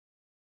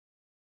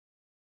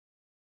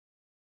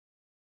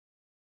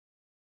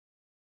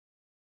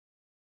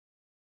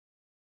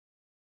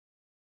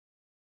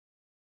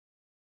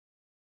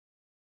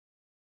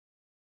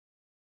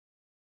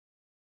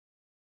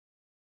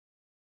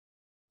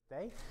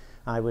birthday.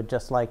 I would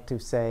just like to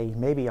say,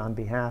 maybe on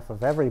behalf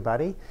of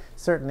everybody,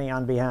 certainly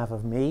on behalf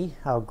of me,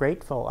 how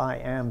grateful I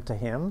am to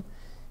him.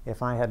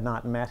 If I had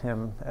not met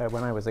him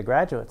when I was a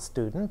graduate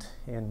student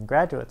in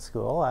graduate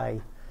school,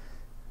 I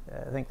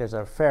think there's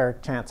a fair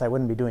chance I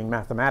wouldn't be doing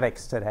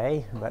mathematics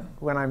today. But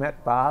when I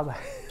met Bob,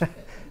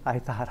 I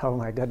thought, oh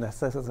my goodness,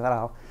 this is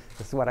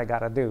what I got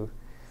to do.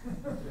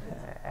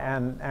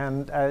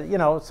 And you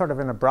know, sort of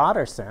in a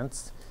broader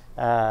sense,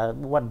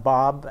 what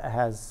Bob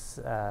has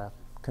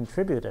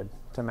contributed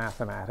to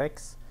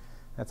mathematics,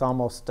 it's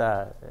almost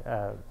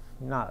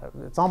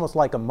it's almost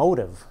like a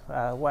motive.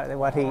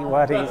 What he's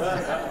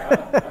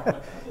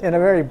in a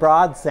very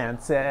broad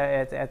sense,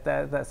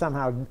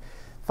 somehow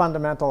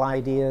fundamental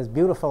ideas,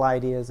 beautiful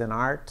ideas in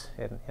art,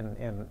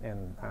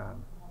 in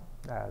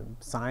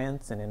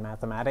science, and in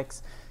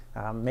mathematics.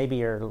 Maybe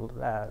you're a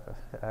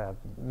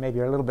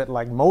little bit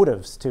like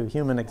motives to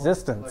human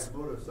existence. Like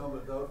motives,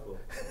 somewhat doubtful.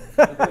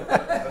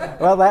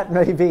 Well, that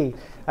may be.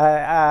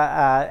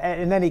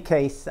 In any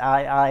case,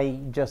 I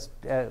just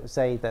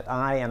say that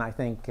and I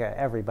think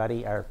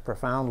everybody are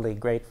profoundly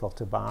grateful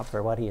to Bob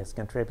for what he has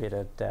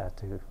contributed to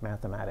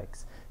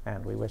mathematics.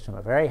 And we wish him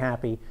a very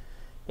happy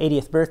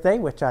 80th birthday,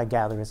 which I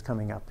gather is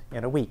coming up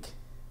in a week.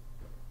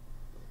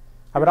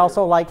 I would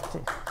also like to...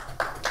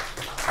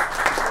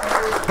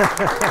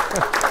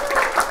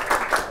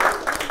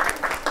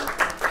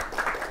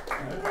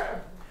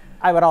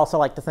 I would also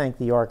like to thank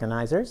the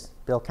organizers,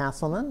 Bill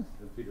Castleman,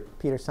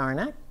 Peter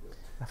Sarnak,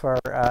 for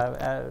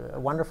a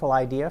wonderful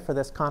idea for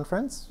this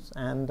conference,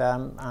 and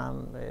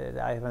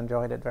I have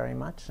enjoyed it very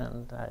much.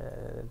 And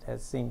it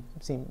has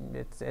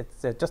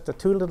it's just a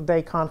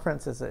two-little-day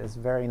conference is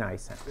very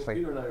nice, actually. Well,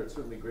 Peter and I are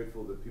certainly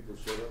grateful that people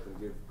showed up and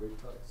gave great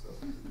talks. So.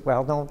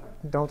 Well,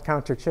 don't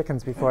count your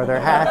chickens before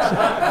they're hatched.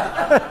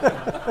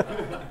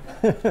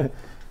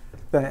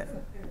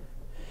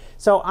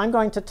 So I'm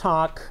going to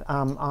talk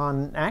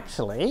on,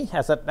 actually,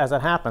 as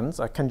it happens,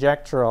 a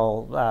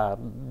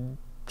conjectural,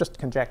 just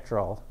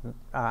conjectural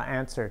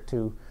answer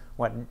to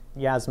what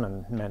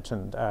Yasmin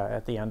mentioned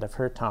at the end of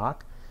her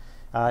talk,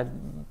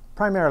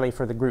 primarily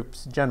for the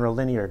groups, general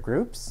linear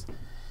groups.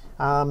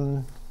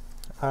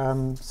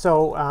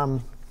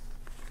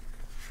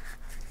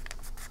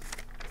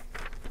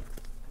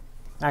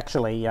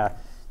 Actually,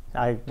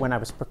 when I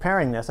was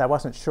preparing this, I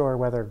wasn't sure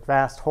whether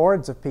vast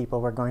hordes of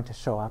people were going to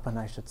show up and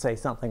I should say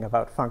something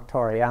about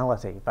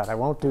functoriality, but I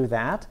won't do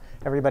that.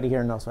 Everybody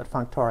here knows what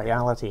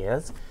functoriality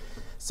is.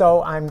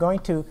 So I'm going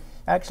to,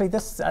 actually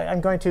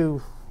I'm going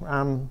to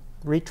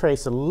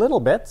retrace a little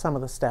bit some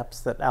of the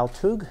steps that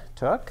Altug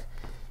took,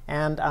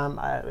 and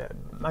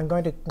I'm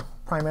going to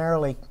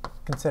primarily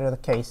consider the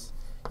case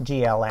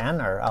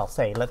GLN, or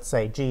let's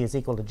say G is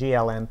equal to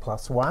GLN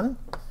plus 1.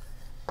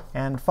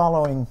 And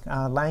following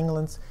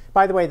Langland's,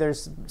 by the way,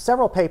 there's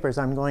several papers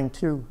I'm going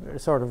to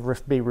sort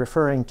of be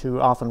referring to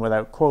often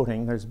without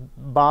quoting. There's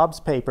Bob's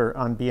paper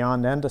on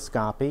beyond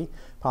endoscopy,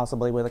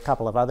 possibly with a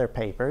couple of other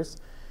papers.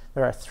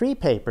 There are 3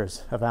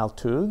 papers of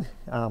Altug.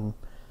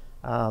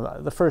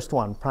 The first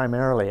one,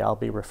 primarily, I'll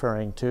be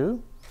referring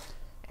to.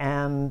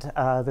 And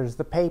there's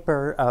the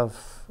paper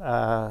of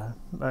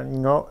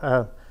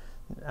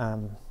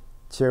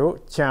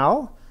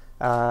Chow,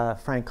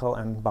 Frankel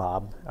and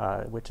Bob,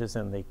 which is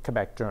in the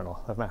Quebec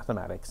Journal of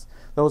Mathematics.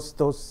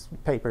 Those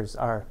papers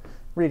are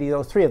really,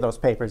 those 3 of those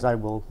papers I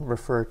will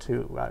refer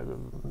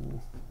to,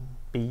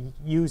 be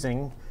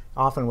using,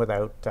 often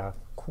without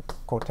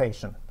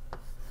quotation.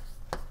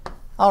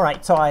 All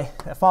right, so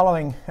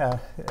following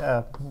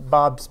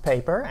Bob's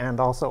paper and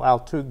also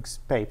Altug's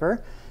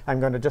paper, I'm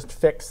going to just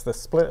fix the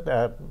split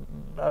a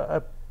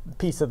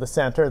piece of the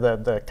center,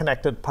 the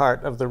connected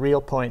part of the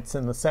real points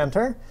in the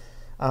center.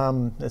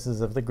 This is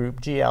of the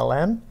group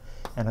GLN,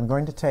 and I'm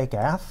going to take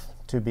f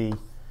to be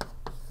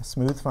a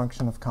smooth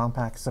function of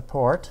compact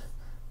support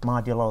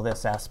modulo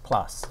this s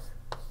plus.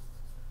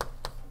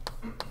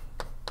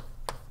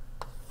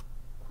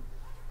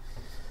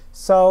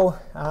 So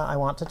I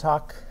want to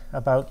talk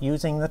about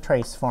using the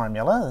trace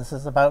formula. This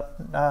is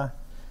about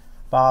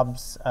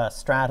Bob's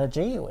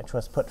strategy, which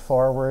was put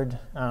forward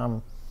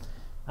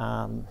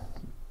around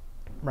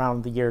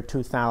the year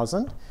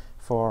 2000.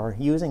 For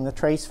using the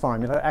trace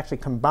formula, actually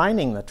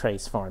combining the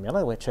trace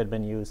formula, which had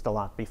been used a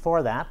lot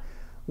before that,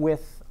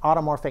 with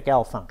automorphic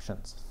L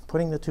functions,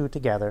 putting the two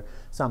together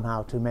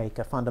somehow to make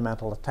a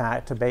fundamental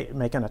attack,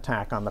 make an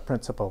attack on the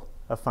principle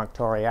of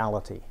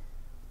functoriality.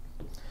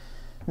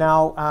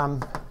 Now,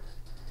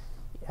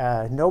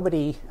 I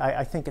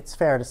think it's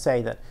fair to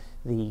say that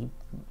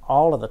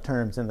all of the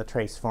terms in the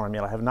trace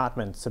formula have not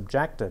been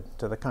subjected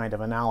to the kind of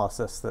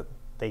analysis that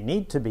they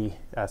need to be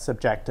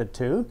subjected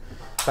to,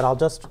 but I'll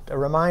just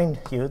remind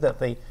you that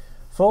the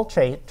full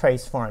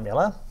trace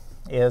formula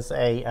is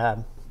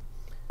an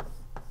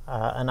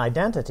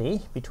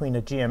identity between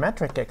a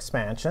geometric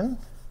expansion,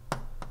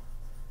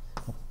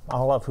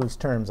 all of whose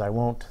terms I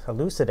won't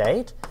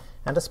elucidate,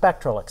 and a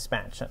spectral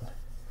expansion.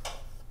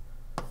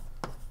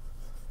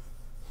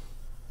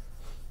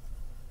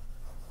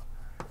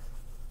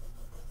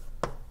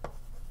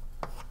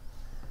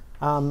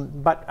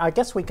 But I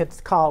guess we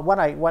could call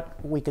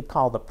what we could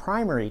call the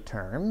primary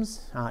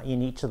terms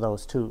in each of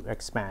those two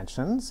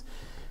expansions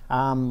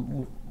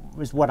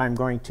is what I'm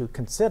going to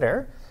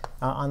consider.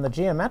 On the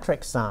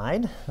geometric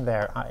side,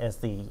 there is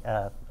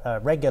the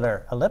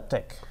regular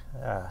elliptic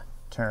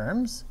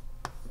terms.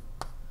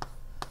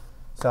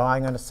 So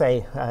I'm going to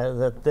say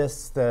that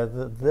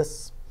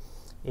this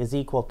is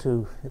equal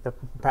to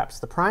perhaps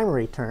the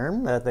primary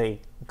term, the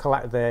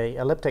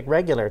elliptic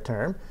regular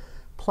term,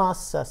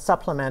 plus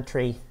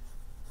supplementary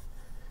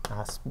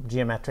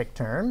geometric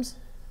terms,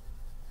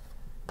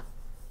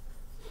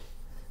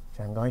 which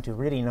I'm going to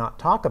really not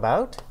talk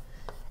about,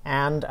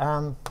 and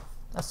a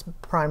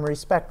primary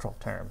spectral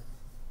term.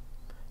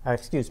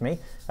 Excuse me,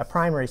 a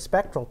primary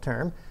spectral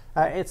term.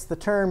 It's the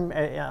term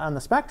on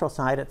the spectral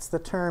side, it's the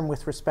term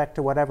with respect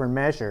to whatever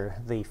measure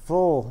the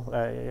full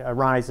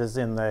arises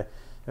in the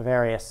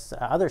various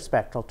other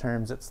spectral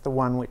terms. It's the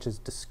one which is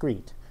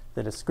discrete,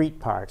 the discrete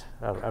part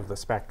of the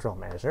spectral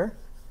measure,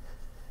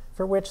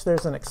 for which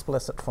there's an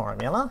explicit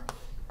formula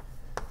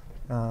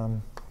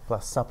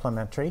plus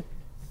supplementary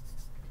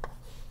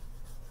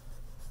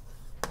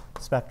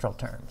spectral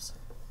terms.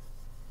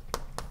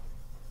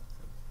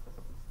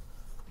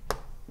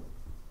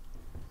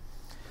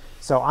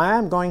 So I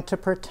am going to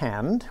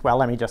pretend, well,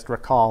 let me just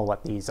recall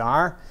what these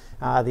are.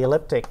 The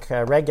elliptic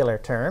regular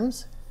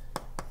terms.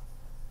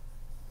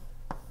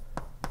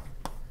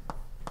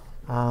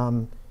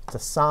 It's a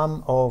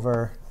sum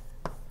over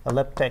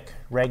elliptic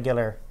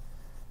regular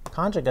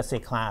conjugacy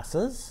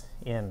classes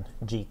in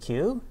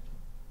GQ.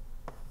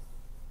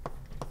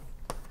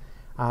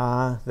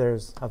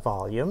 There's a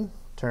volume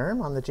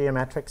term on the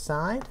geometric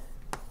side,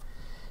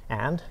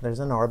 and there's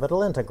an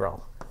orbital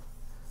integral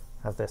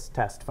of this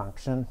test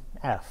function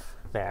f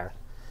there.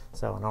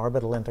 So an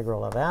orbital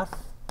integral of f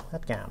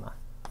at gamma.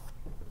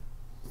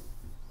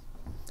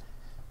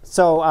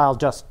 So I'll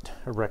just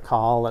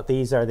recall that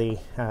these are the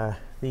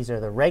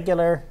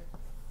regular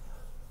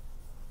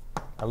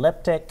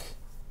elliptic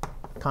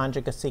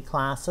conjugacy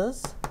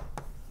classes.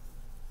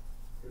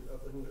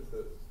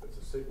 It's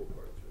a stable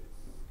part,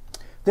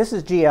 right? This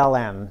is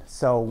GLN,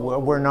 so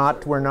we're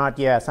not.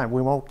 Yes,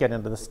 we won't get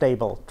into the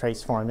stable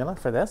trace formula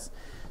for this.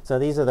 So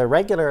these are the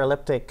regular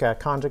elliptic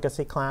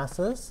conjugacy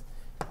classes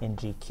in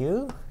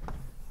GQ.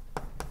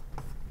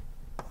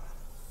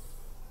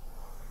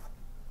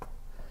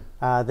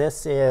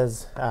 This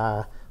is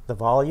the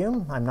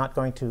volume. I'm not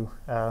going to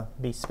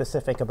be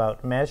specific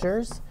about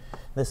measures.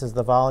 This is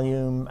the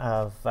volume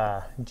of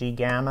G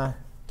gamma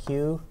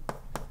Q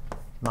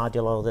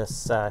modulo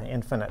this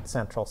infinite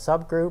central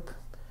subgroup,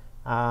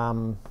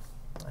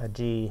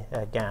 G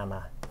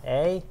gamma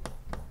A.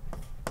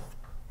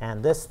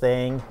 And this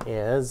thing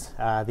is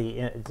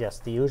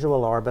just the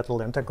usual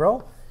orbital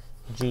integral,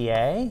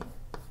 GA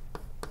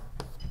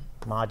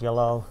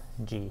modulo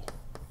G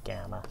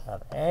gamma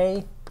of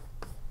A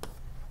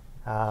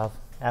of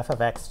f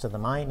of x to the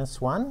minus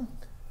 1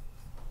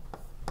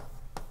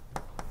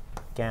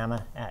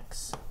 gamma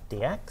x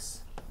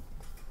dx.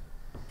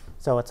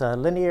 So it's a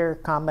linear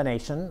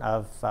combination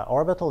of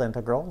orbital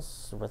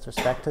integrals with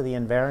respect to the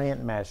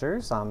invariant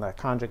measures on the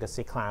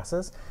conjugacy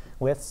classes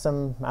with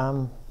some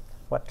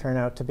what turn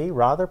out to be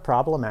rather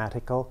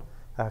problematical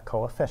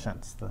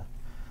coefficients, the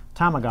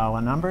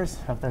Tamagawa numbers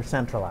of their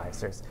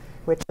centralizers,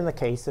 which in the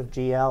case of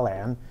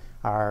GLN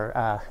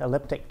are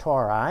elliptic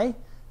tori,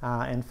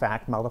 in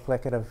fact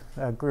multiplicative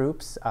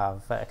groups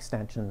of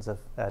extensions of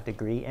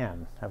degree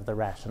n of the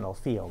rational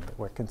field that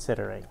we're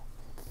considering.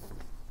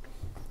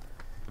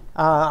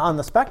 On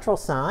the spectral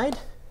side,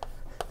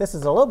 this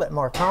is a little bit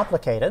more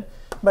complicated,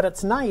 but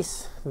it's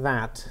nice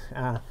that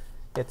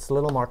it's a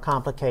little more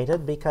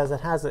complicated because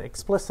it has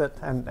explicit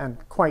and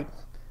quite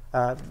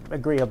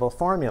agreeable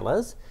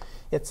formulas.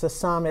 It's a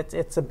sum.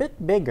 It's a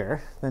bit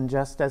bigger than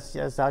just,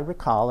 as I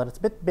recall it, it's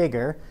a bit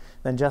bigger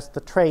than just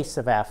the trace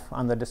of f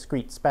on the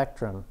discrete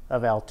spectrum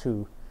of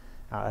L2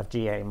 of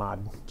GA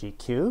mod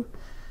GQ.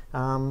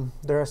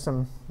 There are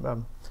some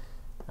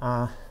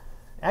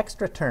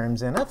extra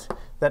terms in it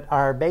that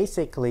are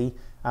basically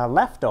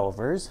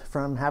leftovers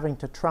from having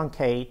to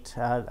truncate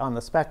on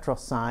the spectral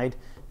side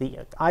the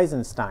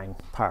Eisenstein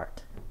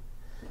part.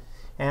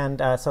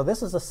 And so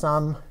this is a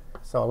sum.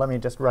 So let me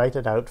just write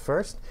it out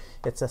first.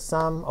 It's a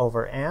sum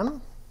over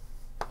m.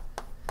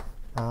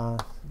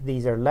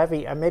 These are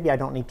Levy. Maybe I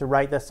don't need to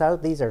write this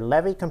out. These are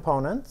Levy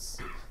components.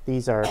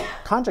 These are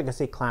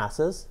conjugacy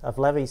classes of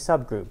Levy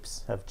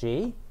subgroups of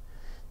G.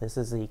 This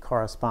is the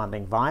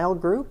corresponding Weil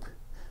group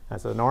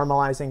as a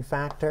normalizing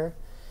factor.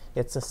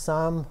 It's a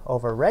sum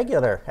over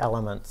regular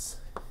elements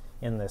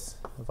in this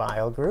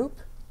Weil group.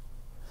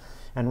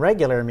 And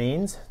regular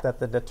means that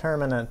the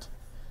determinant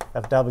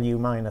of W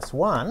minus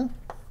 1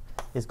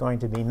 is going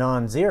to be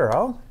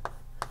non-zero.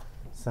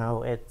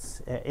 So its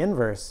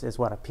inverse is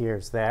what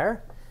appears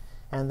there.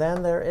 And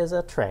then there is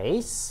a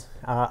trace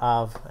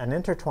of an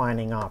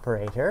intertwining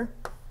operator,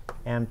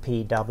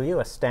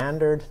 MPW, a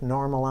standard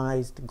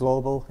normalized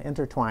global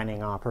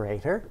intertwining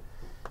operator,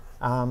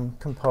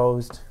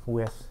 composed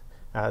with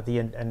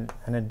an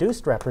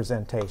induced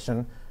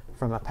representation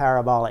from a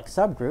parabolic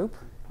subgroup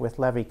with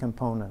Levy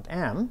component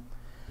M.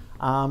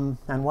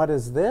 And what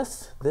is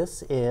this?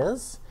 This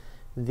is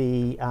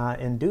the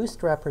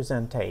induced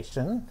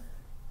representation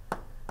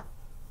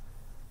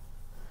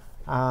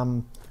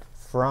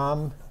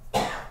from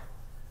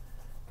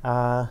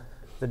the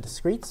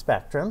discrete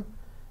spectrum.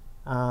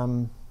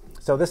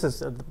 So this is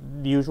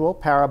the usual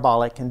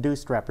parabolic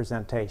induced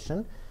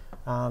representation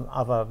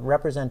of a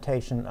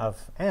representation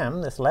of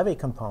M, this Levy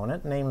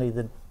component, namely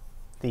the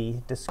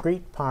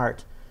discrete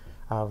part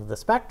of the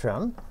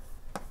spectrum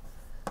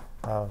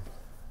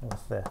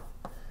with the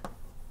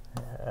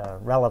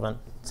relevant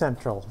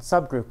central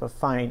subgroup of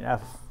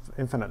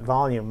infinite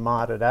volume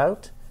modded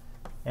out,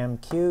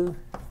 MQ,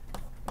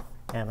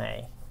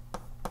 MA.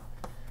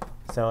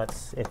 So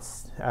it's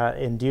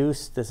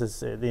induced. This is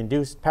the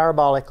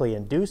parabolically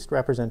induced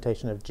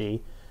representation of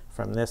G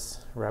from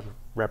this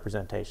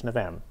representation of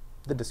M,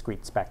 the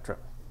discrete spectrum.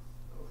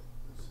 Oh,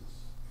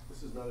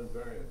 this is not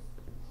invariant.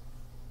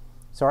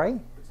 Sorry?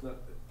 It's not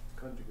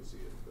conjugacy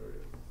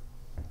invariant.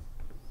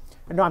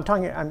 No,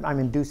 I'm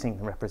inducing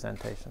the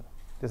representation.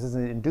 This is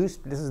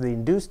the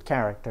induced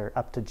character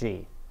up to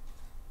G.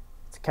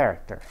 It's a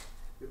character.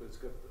 Yeah, but it's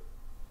got the,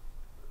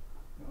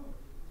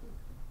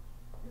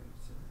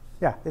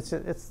 Yeah, it's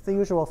the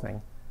usual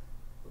thing.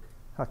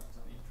 Okay.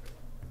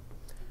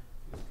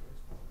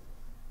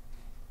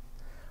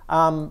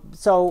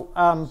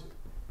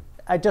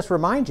 I just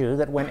remind you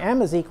that when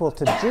M is equal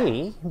to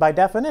G, by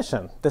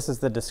definition, this is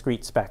the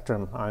discrete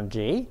spectrum on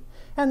G,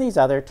 and these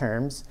other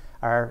terms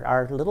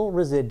are little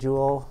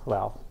residual,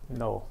 well,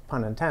 no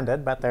pun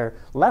intended, but they're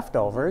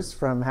leftovers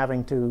from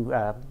having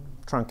to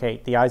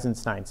truncate the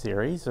Eisenstein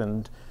series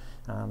and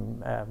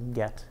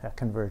get a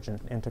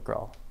convergent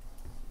integral.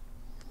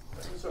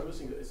 I'm sorry,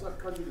 missing. It's not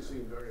conjugacy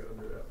invariant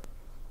under F.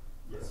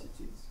 Yes, it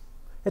is.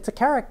 It's a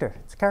character.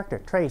 It's a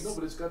character, trace. No,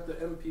 but it's got the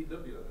MPW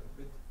on it.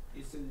 But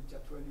it's an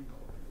intertwining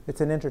operator.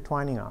 It's an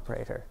intertwining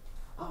operator.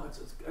 Oh, I'm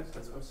sorry.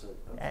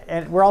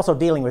 And we're also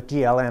dealing with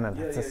GLN, and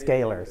Yeah, it's a yeah,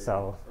 scalar, yeah.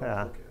 so Oh,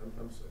 okay,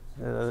 I'm sorry.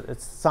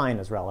 its sign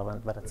is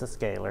relevant, but it's a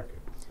scalar.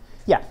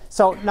 Yeah,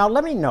 so now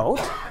let me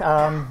note,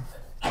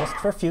 just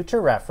for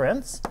future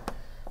reference,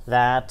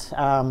 that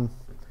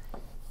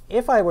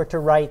if I were to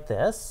write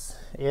this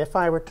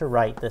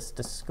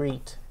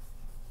discrete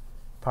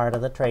part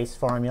of the trace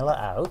formula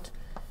out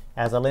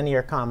as a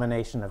linear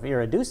combination of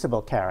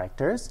irreducible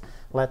characters,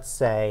 let's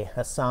say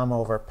a sum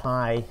over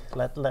pi,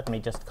 let me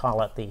just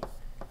call it the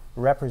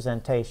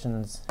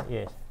representations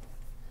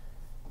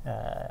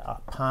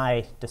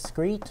pi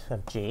discrete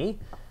of G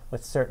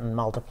with certain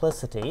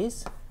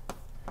multiplicities,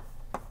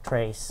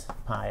 trace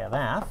pi of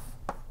F.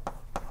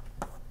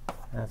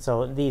 And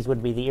so these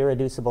would be the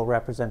irreducible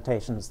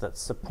representations that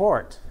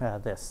support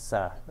this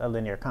a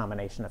linear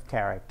combination of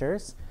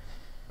characters.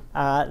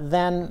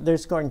 Then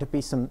there's going to be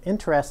some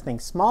interesting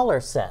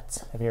smaller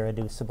sets of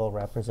irreducible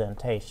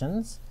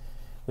representations.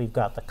 We've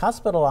got the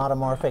cuspidal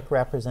automorphic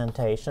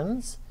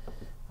representations.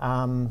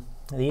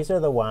 These are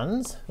the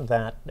ones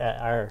that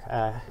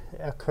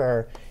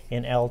occur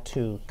in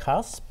L2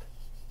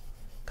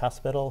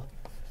 cuspidal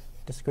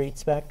discrete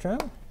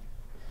spectrum.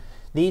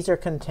 These are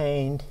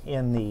contained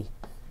in the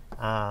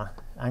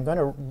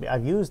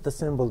I've used the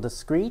symbol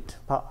discrete,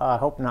 I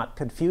hope not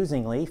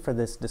confusingly, for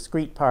this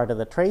discrete part of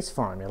the trace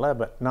formula,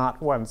 but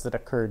not ones that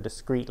occur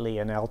discretely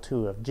in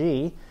L2 of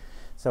G.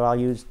 So I'll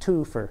use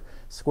 2 for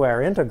square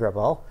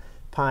integrable,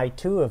 pi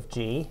 2 of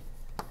G.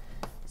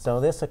 So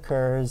this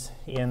occurs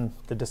in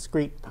the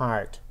discrete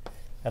part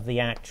of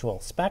the actual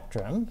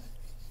spectrum,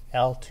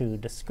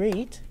 L2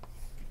 discrete.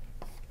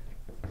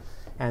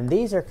 And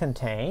these are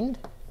contained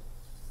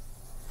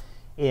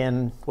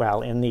in,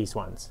 well, in these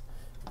ones,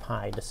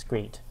 pi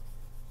discrete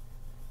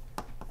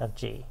of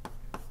G.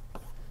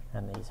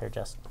 And these are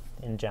just,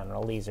 in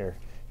general, these are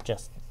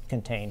just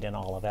contained in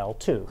all of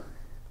L2.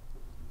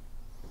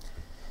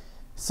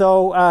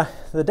 So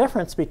the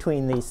difference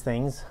between these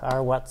things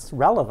are what's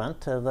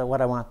relevant to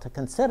what I want to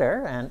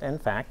consider, and in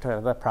fact,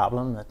 the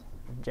problem that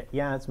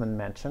Yasmin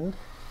mentioned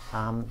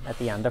at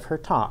the end of her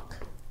talk.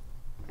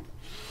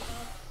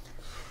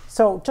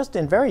 So just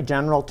in very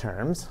general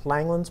terms,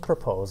 Langland's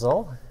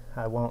proposal,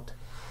 I won't,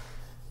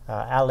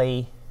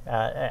 Ali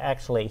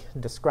actually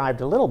described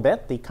a little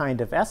bit the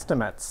kind of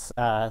estimates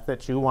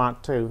that you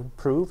want to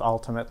prove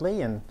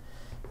ultimately in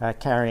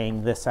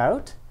carrying this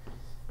out.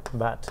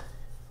 But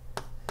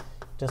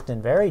just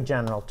in very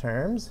general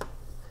terms,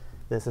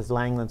 this is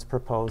Langland's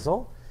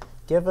proposal.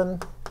 Given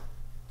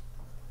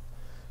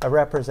a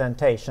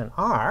representation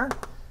R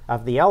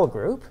of the L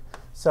group,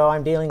 so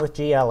I'm dealing with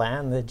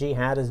GLN. The G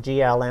hat is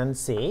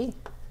GLNC.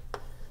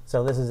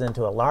 So this is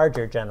into a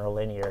larger general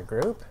linear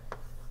group.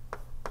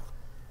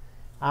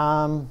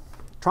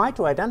 Try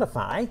to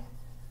identify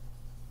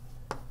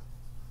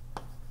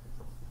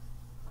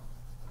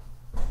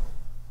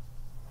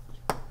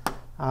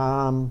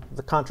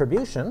the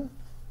contribution.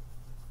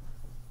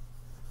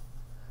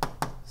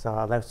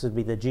 So this would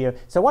be the geo.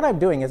 So what I'm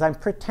doing is I'm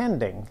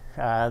pretending,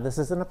 this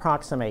is an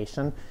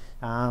approximation,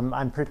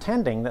 I'm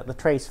pretending that the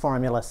trace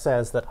formula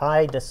says that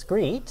I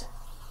discrete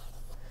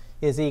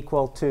is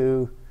equal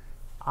to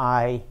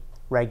I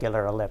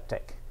regular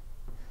elliptic.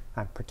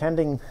 I'm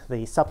pretending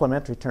the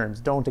supplementary terms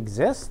don't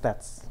exist.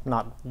 That's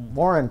not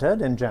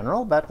warranted in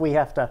general, but we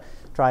have to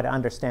try to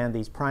understand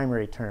these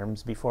primary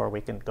terms before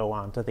we can go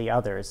on to the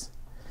others.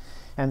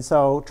 And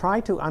so try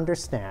to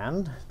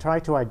understand, try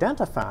to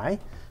identify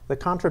the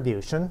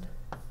contribution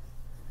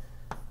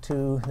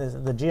to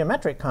the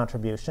geometric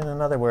contribution,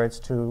 in other words,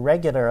 to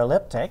regular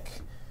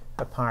elliptic,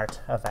 a part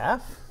of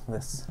f,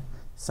 this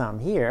sum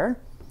here,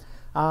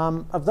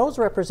 of those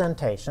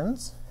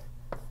representations.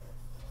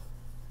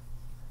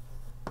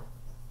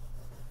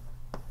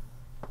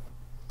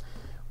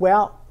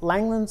 Well,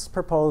 Langland's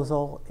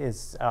proposal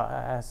is,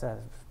 as a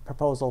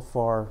proposal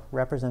for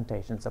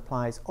representations,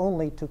 applies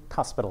only to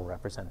cuspidal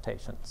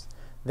representations.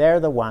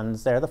 They're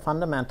the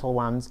fundamental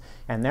ones,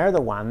 and they're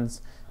the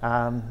ones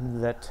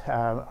that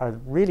are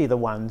really the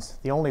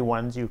only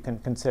ones you can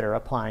consider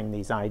applying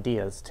these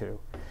ideas to.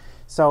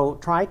 So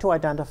try to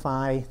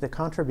identify the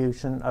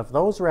contribution of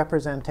those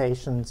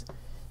representations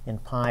in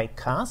pi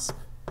cusp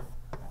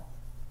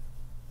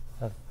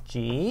of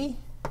G.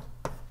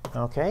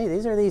 Okay,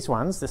 these are these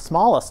ones, the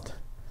smallest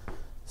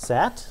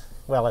set.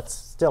 Well, it's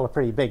still a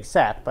pretty big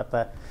set, but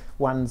the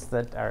ones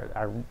that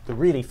are the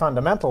really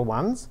fundamental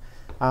ones.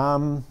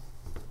 Try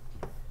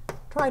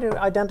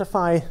to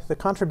identify the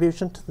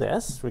contribution to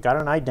this. We got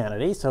an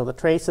identity, so the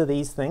trace of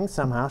these things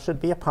somehow should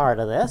be a part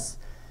of this.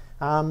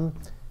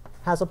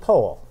 Has a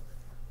pole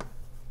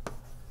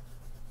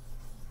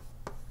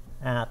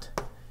at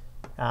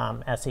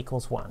s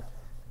equals 1.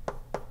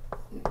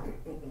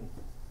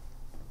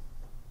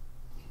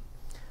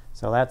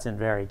 So that's in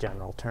very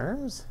general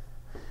terms.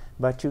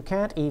 But you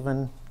can't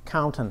even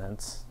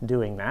countenance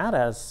doing that,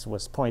 as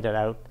was pointed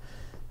out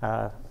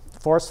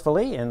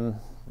forcefully in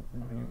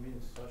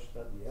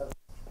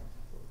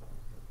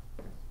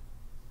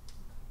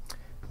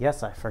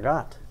yes, I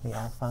forgot the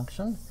L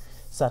function,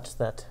 such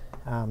that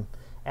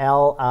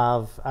L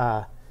of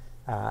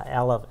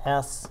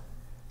S,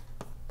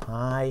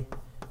 pi,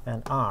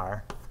 and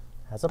R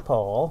has a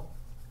pole.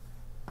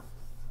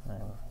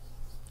 I'm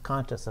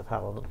conscious of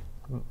how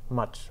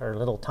much or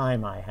little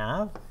time I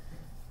have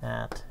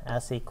at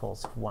s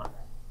equals 1.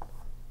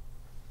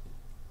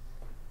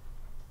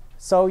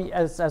 So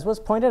as was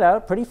pointed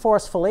out pretty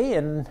forcefully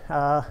in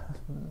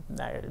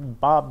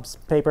Bob's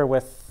paper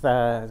with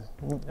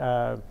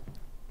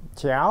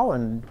Chiao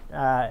and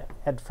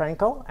Ed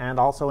Frankel, and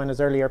also in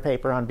his earlier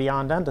paper on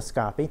beyond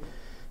endoscopy,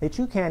 that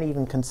you can't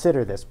even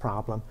consider this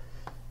problem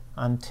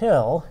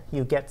until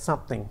you get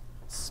something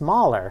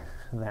smaller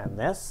than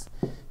this.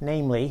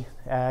 Namely,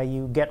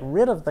 you get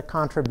rid of the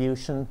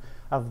contribution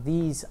of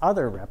these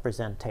other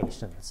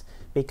representations,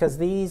 because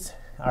these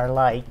are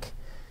like,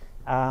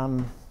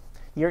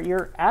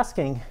 you're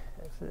asking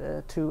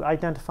to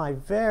identify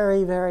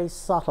very, very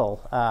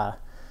subtle,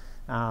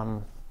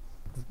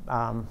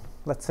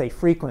 let's say,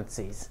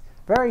 frequencies,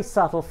 very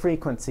subtle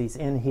frequencies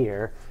in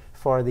here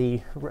for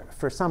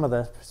some of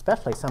the,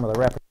 especially some of the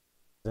representations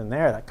in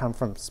there that come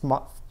from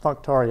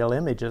functorial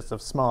images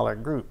of smaller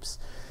groups.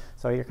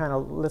 So you're kind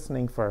of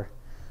listening for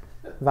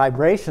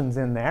vibrations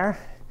in there.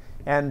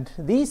 And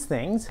these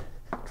things,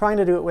 trying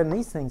to do it when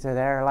these things are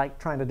there, are like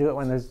trying to do it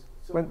when there's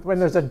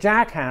a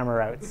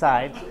jackhammer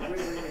outside.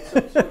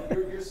 So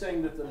you're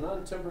saying that the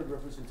non-tempered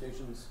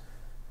representations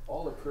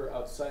all occur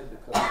outside the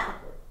custom part?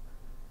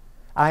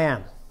 I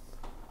am.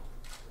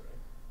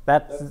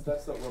 That's not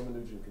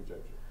Ramanujan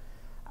conjecture.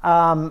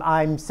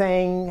 I'm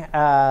saying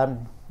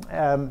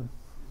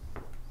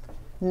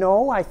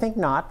no, I think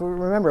not.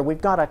 Remember, we've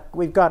got a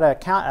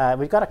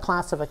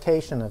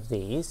classification of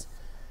these.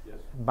 Yes.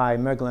 By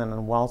Möglen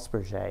and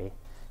Walsberger,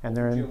 and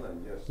they're in.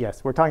 GLN, yes.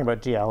 Yes, we're talking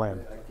about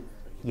GLN.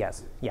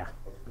 Yes, it. yeah.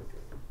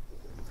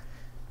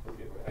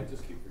 Okay, I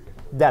just keep forgetting.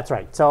 That's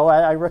right. So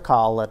I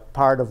recall that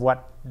part of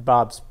what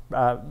Bob's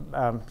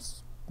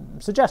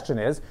suggestion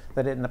is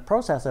that in the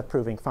process of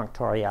proving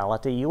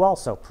functoriality, you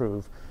also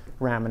prove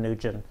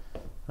Ramanujan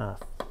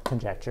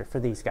conjecture for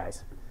these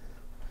guys.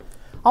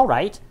 All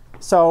right.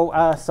 So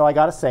I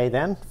got to say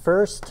then,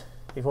 first,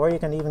 before you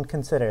can even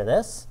consider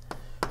this,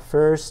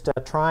 first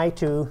try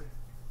to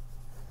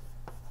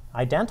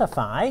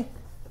identify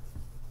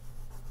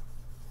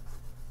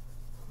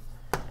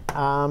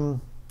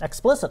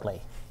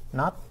explicitly,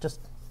 not just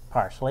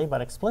partially,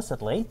 but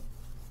explicitly,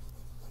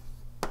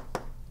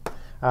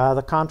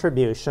 the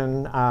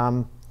contribution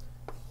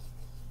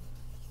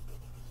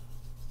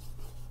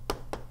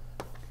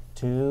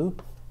to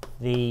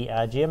the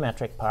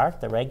geometric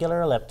part, the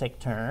regular elliptic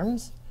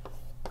terms,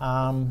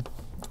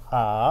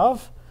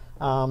 of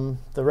the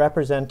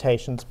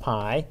representations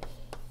pi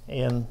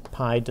in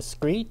pi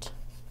discrete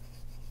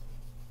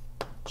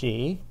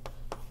G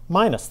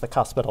minus the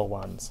cuspidal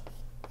ones.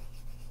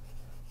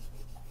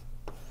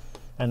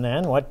 And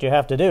then what you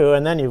have to do,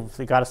 and then you've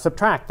got to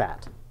subtract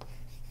that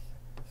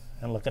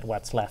and look at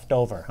what's left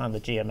over on the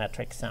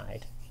geometric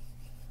side.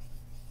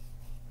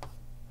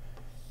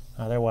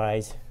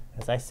 Otherwise,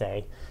 as I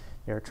say,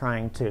 you're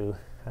trying to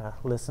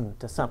listen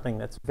to something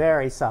that's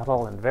very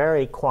subtle and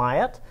very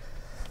quiet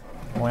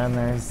when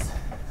there's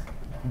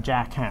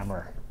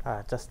jackhammer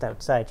just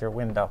outside your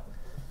window.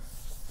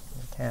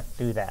 You can't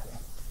do that.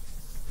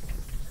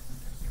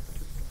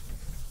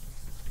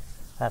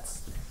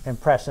 That's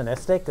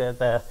impressionistic.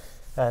 The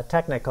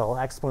technical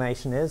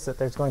explanation is that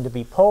there's going to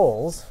be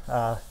poles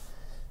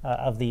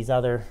of these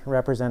other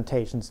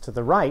representations to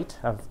the right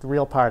of the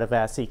real part of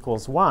S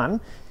equals 1,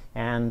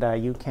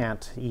 and you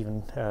can't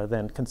even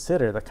then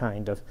consider the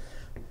kind of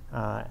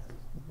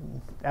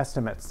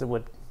estimates that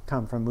would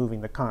come from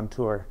moving the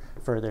contour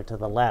further to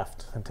the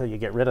left until you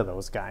get rid of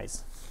those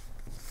guys.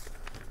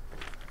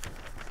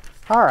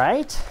 All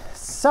right,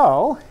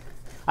 so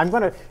I'm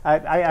going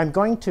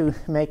to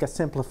make a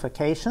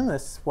simplification.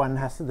 This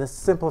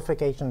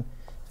simplification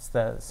is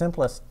the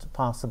simplest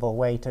possible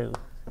way to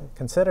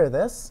consider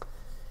this,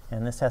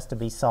 and this has to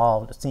be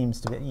solved. It seems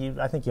to be.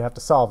 I think you have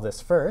to solve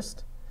this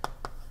first,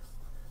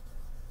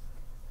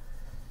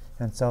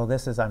 and so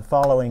this is I'm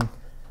following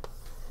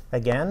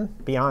again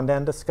beyond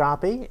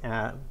endoscopy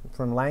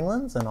from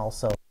Langlands, and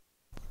also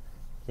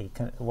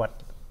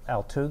what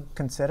L2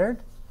 considered.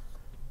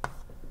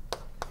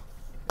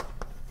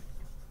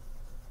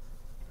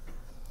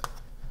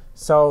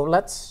 So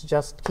let's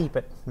just keep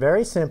it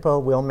very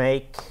simple. We'll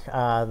make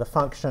the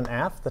function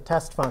f, the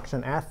test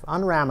function f,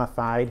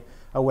 unramified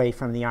away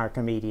from the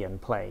Archimedean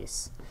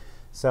place.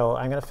 So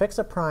I'm going to fix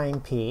a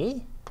prime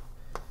p.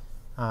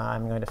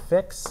 I'm going to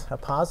fix a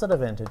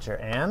positive integer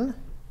n.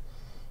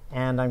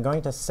 And I'm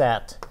going to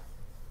set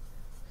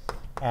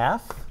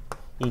f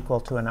equal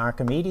to an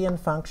Archimedean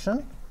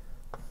function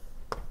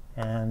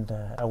and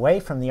away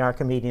from the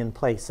Archimedean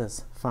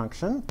places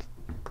function.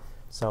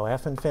 So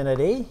f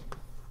infinity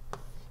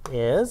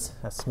is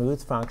a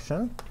smooth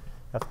function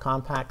of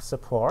compact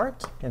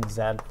support in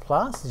z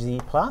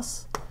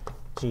plus,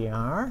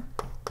 gr,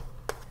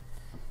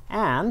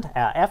 and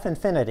f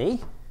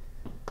infinity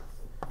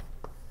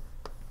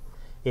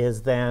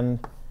is then,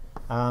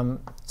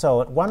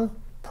 so at 1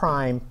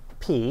 prime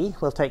p,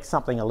 we'll take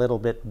something a little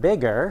bit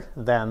bigger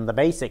than the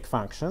basic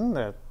function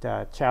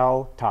that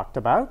Chow talked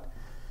about,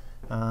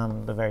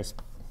 the very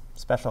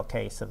special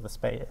case of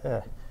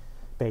the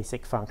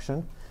basic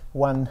function,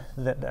 one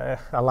that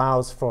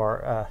allows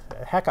for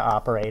Hecke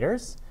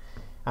operators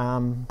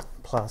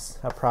plus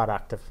a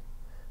product of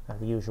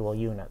the usual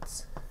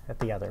units at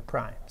the other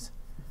primes.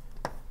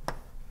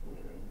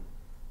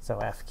 So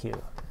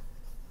fq.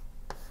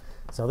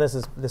 So this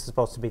is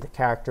supposed to be the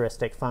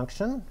characteristic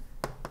function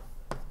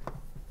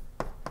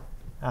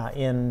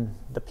in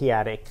the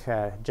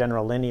p-adic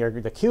general linear,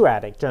 the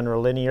q-adic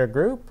general linear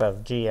group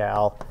of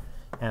GL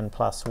n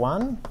plus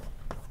 1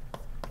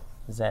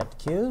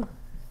 ZQ.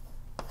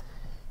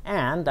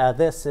 And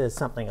this is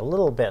something a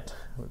little bit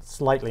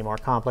slightly more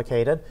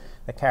complicated.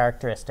 The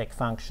characteristic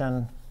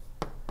function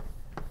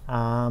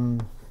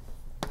of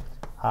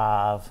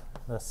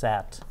the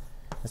set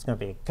is going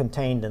to be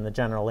contained in the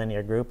general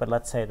linear group, but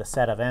let's say the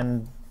set of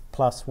n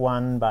plus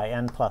 1 by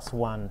n plus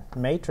 1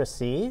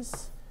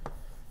 matrices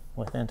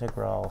with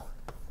integral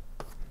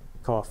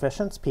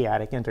coefficients,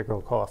 p-adic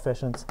integral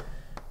coefficients,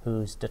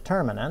 whose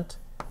determinant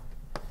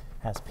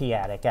has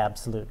p-adic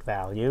absolute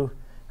value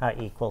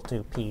equal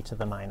to p to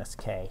the minus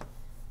k.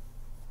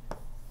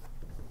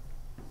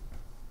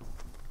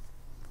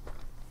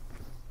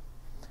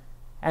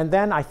 And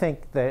then I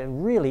think that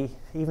really,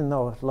 even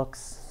though it looks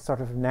sort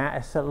of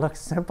it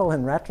looks simple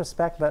in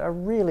retrospect, but a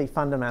really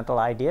fundamental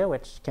idea,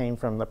 which came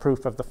from the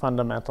proof of the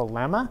fundamental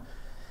lemma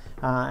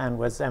and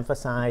was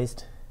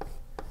emphasized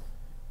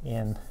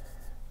in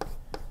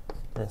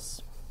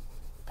this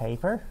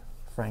paper,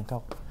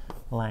 Frankel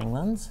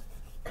Langlands.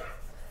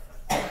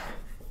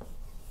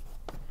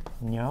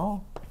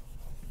 No.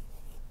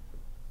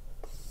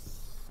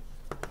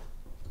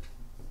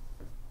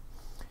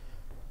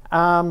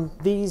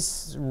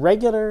 These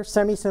regular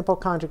semi-simple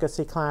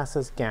conjugacy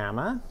classes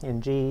gamma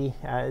in G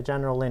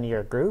general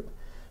linear group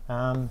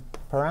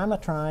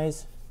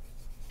parameterize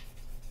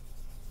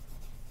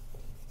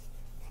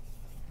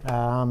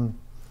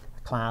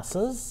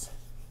classes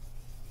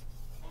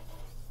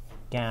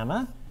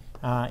gamma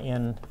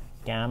in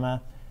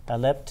gamma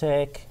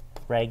elliptic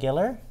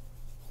regular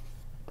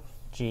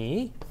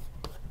G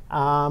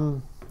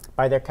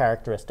by their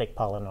characteristic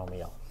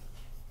polynomial.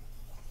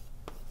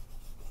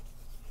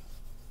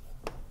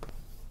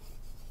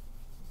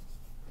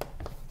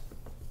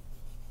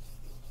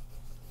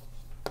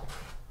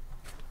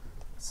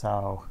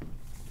 So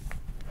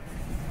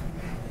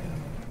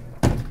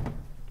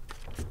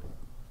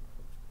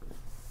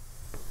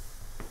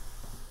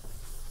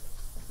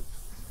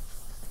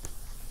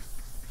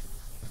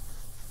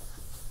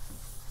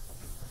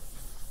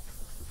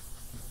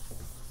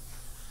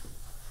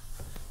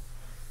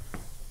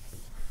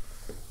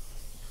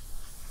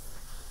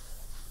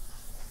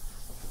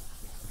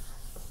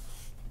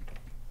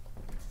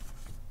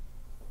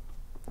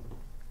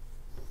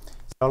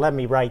let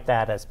me write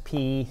that as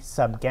P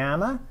sub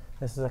gamma.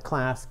 This is a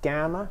class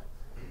gamma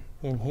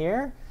in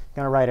here. I'm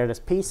going to write it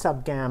as P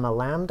sub gamma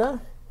lambda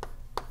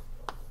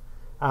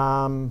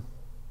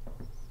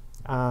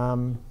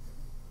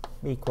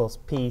equals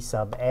P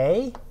sub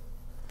A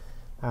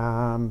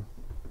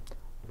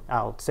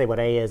I'll say what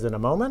A is in a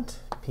moment.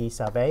 P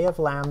sub A of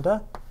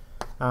lambda.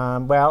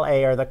 Well,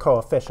 A are the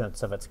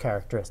coefficients of its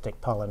characteristic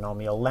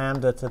polynomial.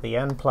 Lambda to the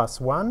n plus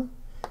 1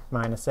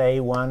 minus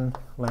A1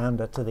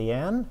 lambda to the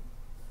n,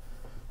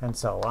 and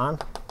so on.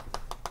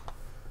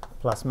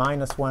 Plus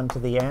minus 1 to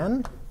the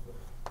n,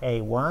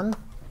 A1,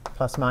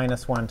 plus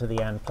minus 1 to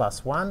the n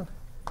plus 1,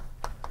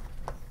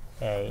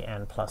 A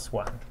n plus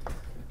 1.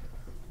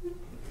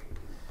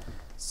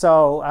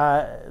 So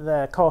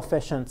the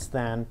coefficients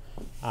then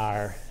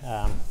are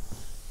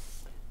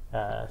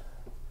a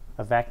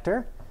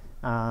vector.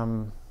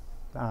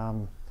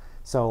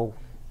 So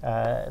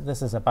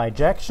this is a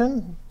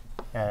bijection,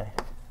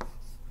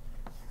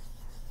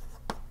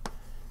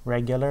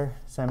 regular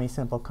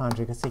semi-simple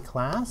conjugacy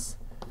class.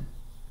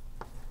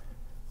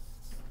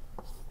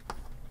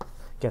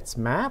 Gets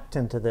mapped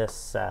into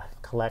this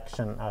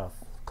collection of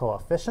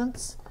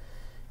coefficients.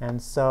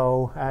 And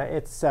so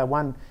it's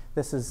one,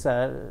 this is...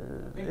 I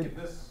think in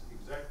this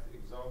exact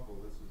example,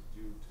 this is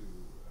due to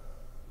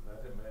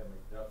Latimer,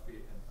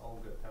 McDuffie, and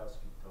Olga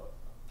Towski-Todd.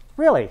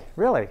 Really?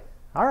 Really?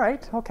 All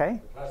right, okay.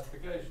 The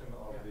classification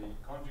of the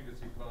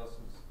conjugacy classes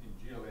in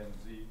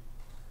GLNZ in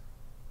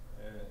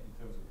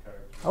terms of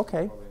characteristics.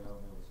 Okay.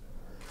 Polynomials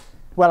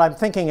and Well, I'm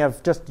thinking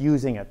of just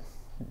using it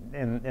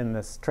in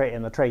this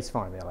in the trace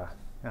formula.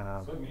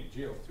 certainly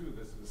GL2,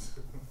 this is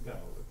done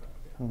all the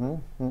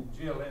time. Yeah.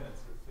 GLN,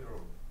 it's a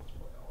theorem.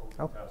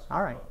 Oh,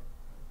 all right.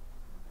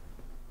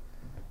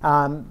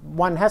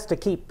 One has to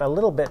keep a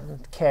little bit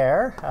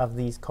care of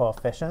these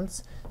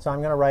coefficients. So I'm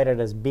going to write it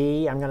as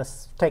B. I'm going to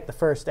take the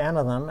first n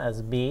of them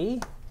as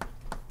B,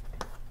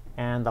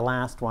 and the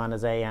last one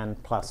as an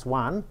plus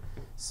 1.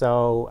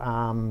 So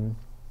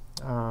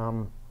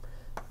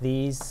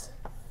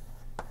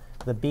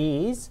the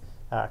b's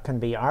can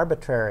be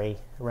arbitrary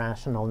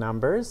rational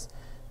numbers,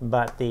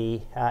 but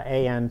the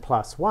an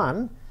plus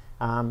 1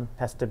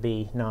 has to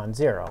be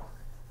non-zero,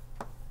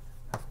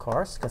 of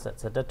course, because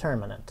it's a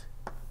determinant.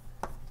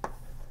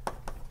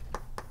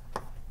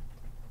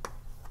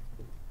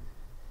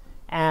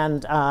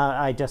 And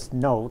I just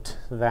note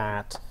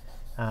that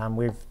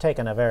we've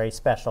taken a very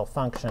special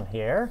function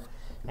here,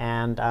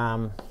 and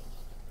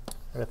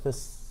with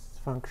this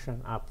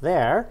function up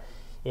there,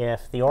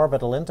 if the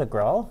orbital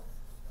integral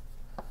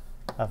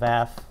of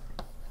f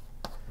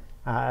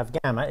of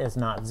gamma is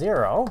not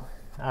 0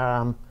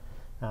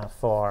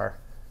 for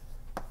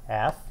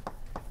f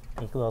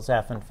equals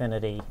f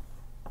infinity,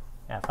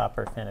 f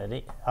upper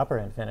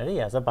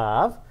infinity as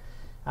above,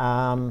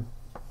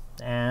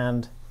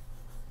 and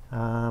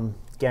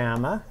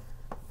gamma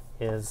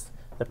is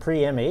the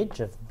preimage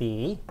of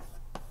B,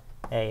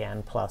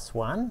 an plus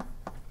 1.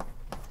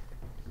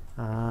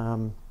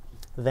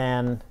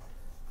 Then,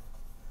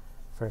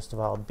 first of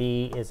all,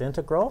 B is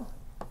integral.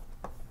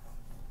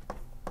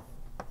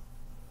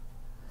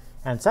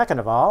 And second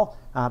of all,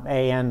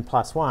 an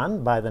plus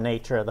 1, by the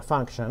nature of the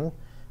function,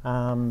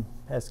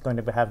 is going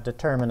to have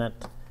determinant.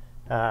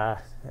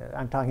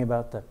 I'm talking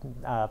about the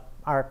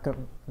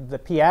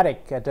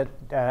p-adic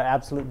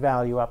absolute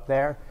value up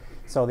there.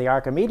 So the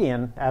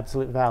Archimedean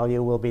absolute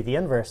value will be the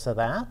inverse of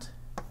that.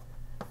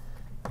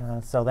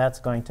 So that's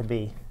going to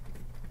be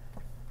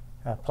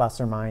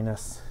plus or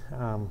minus.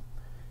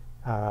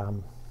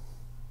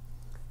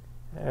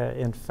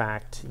 In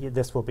fact,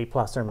 this will be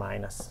plus or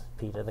minus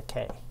p to the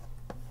k.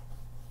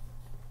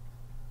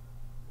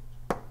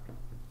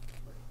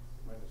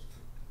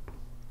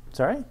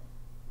 Sorry?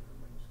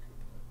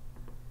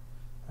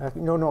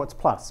 No, it's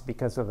plus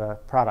because of the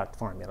product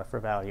formula for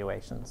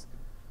valuations.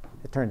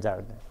 It turns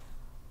out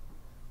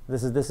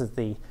this is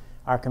the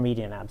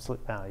Archimedean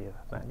absolute value.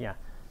 Yeah.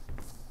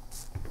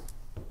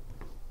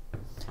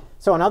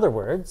 So in other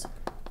words,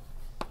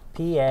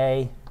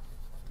 PA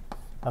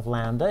of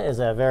lambda is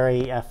a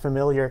very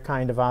familiar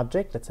kind of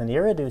object. It's an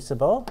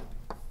irreducible.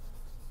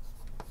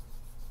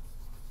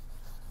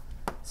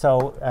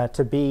 So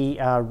to be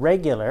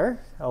regular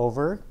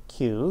over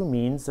Q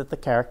means that the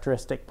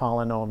characteristic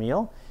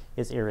polynomial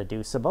is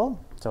irreducible.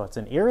 So it's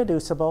an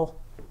irreducible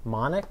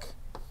monic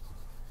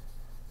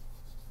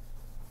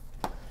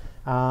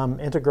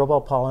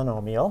integrable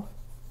polynomial.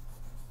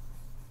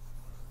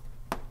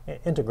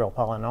 Integral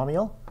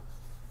polynomial.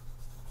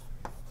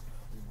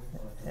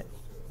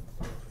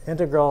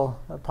 Integral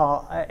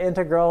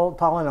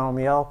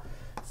polynomial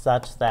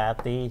such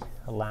that the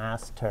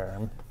last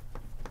term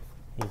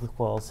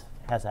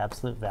has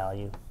absolute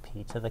value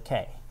p to the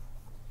k.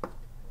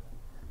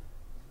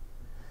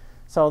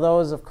 So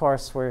those, of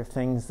course, were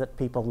things that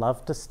people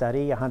loved to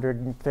study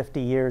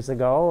 150 years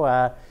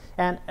ago.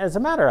 And as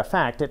a matter of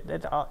fact,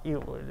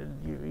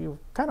 you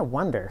kind of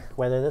wonder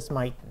whether this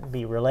might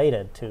be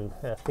related to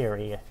a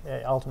theory,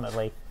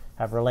 ultimately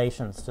have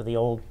relations to the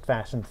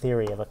old-fashioned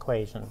theory of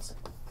equations.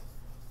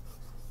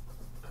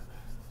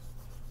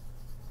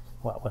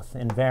 What with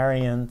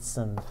invariants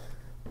and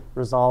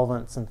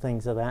resolvents and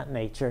things of that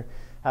nature.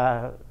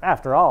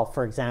 After all,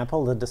 for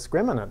example, the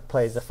discriminant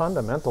plays a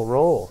fundamental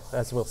role,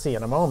 as we'll see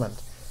in a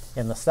moment,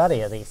 in the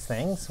study of these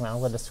things. Well,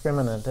 the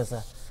discriminant is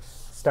a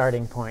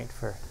starting point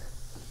for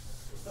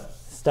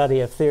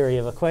study of theory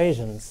of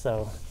equations.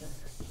 So,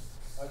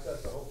 I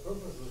thought the whole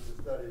purpose was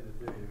to study the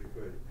theory of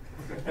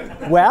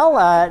equations. well,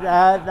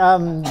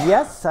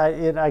 yes,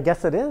 I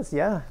guess it is.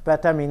 Yeah,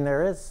 but I mean,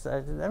 there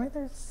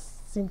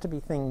seem to be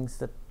things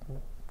that,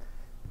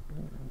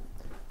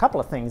 a couple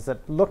of things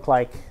that look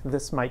like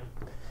this might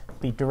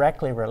be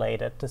directly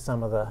related to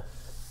some of the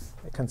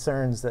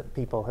concerns that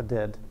people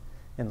did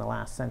in the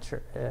last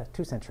century,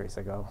 2 centuries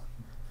ago.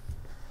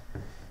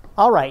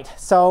 All right,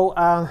 so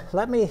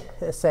let me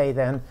say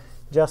then,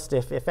 just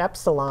if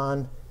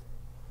epsilon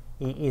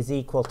is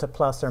equal to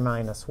plus or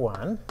minus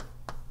 1,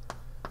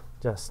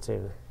 just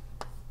to,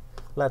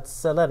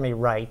 let me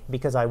write,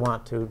 because I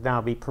want to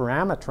now be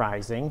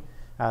parametrizing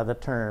the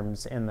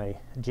terms in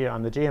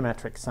on the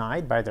geometric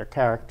side by their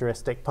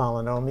characteristic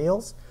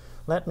polynomials.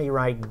 Let me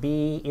write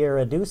B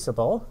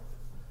irreducible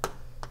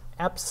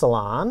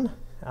epsilon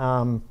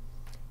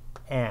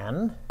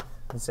n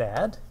z.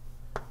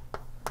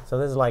 So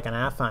this is like an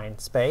affine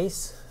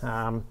space.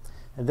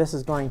 And this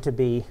is going to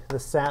be the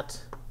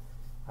set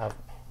of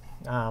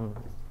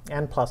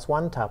n plus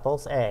 1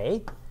 tuples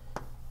A,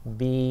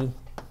 B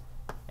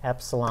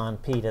epsilon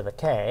p to the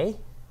k,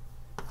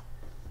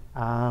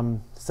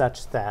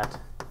 such that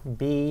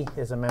B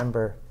is an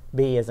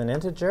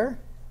integer,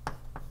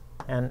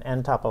 and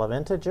n tuple of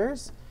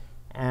integers,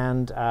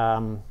 and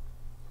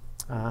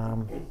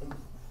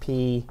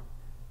P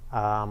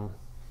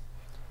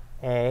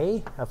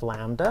A of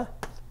lambda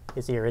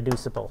is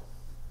irreducible.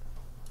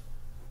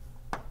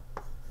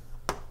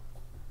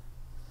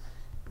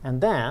 And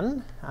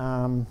then,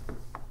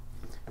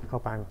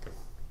 hope I'm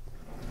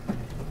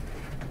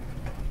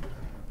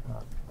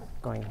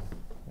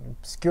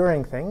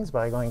obscuring things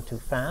by going too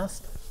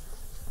fast.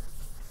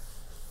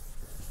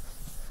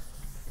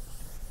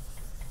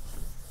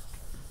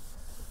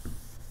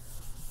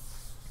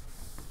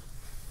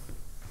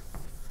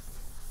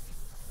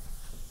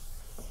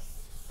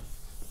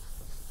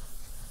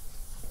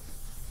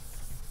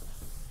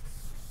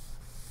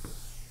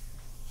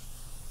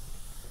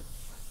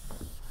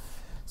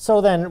 So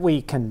then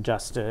we can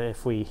just,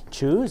 if we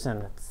choose,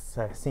 and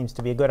it seems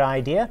to be a good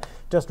idea,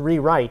 just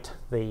rewrite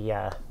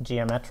the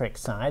geometric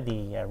side,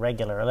 the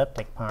regular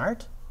elliptic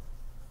part,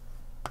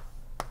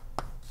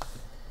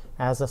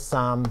 as a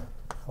sum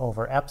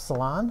over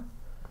epsilon,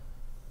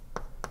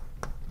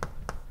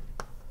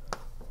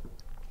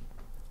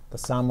 the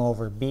sum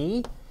over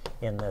B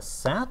in this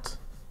set,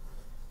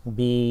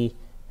 B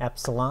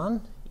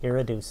epsilon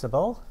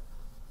irreducible,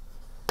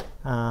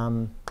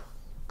 and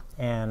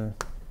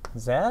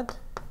Z.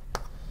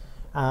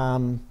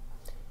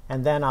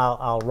 And then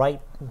I'll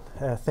write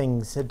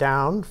things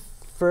down.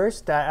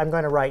 First, I'm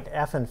going to write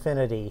f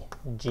infinity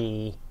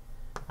g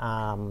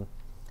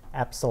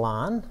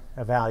epsilon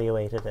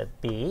evaluated at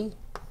B.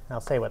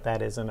 I'll say what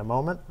that is in a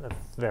moment, a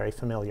very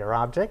familiar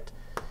object.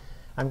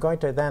 I'm going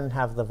to then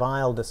have the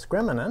Weyl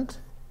discriminant,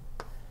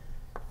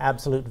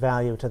 absolute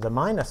value to the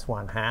minus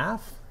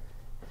 1/2.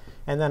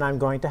 And then I'm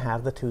going to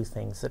have the two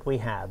things that we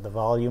had, the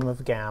volume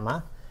of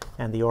gamma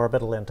and the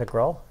orbital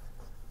integral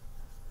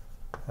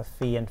of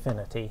phi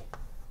infinity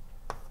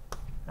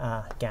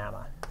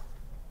gamma.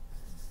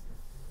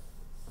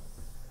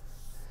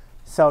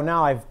 So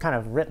now I've kind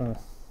of written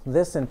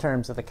this in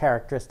terms of the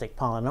characteristic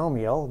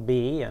polynomial,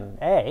 B and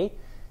A,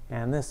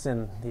 and this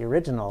in the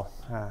original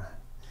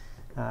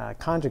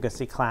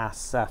conjugacy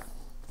class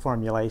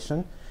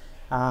formulation.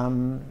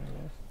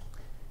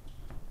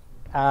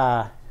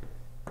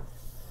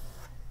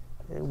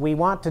 We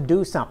want to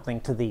do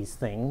something to these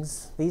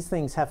things. These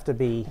things have to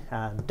be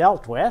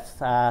dealt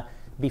with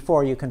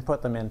before you can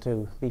put them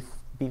into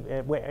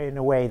in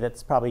a way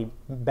that's probably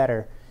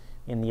better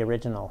in the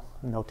original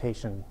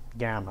notation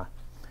gamma.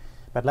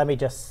 But let me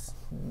just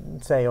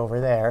say over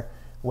there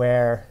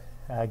where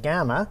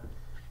gamma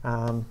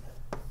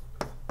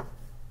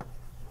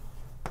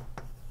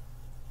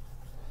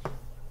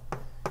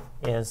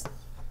is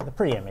the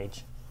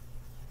preimage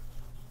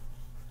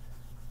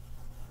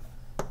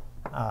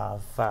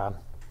of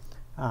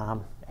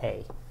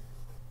A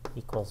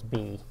equals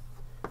B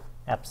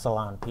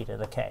epsilon p to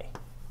the k.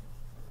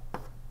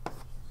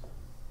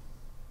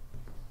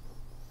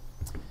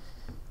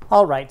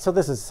 All right, so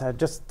this is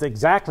just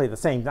exactly the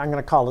same. I'm going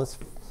to call this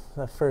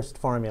the first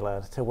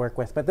formula to work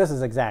with, but this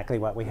is exactly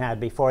what we had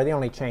before. The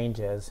only change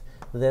is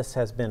this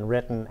has been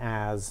written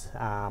as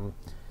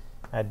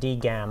a d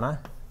gamma,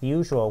 the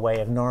usual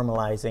way of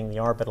normalizing the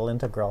orbital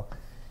integral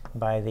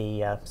by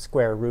the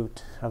square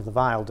root of the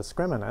Weyl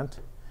discriminant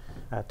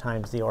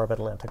times the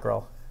orbital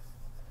integral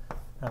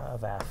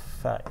of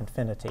f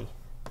infinity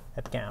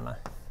at gamma.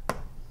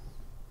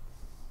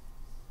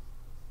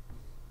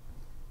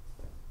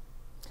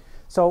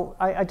 So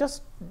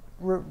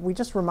we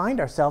just remind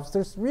ourselves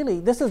this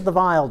is the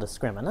Weyl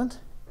discriminant,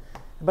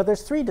 but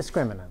there's 3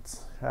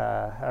 discriminants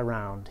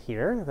around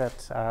here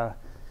that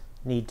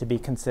need to be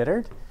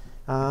considered.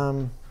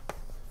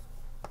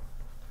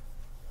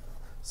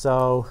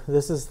 So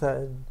this is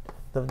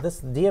this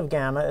d of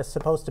gamma is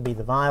supposed to be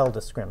the Weyl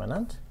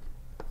discriminant.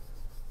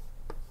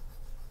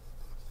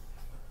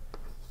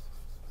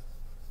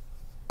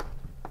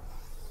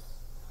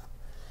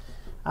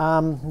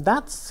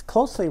 That's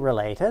closely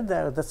related.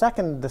 The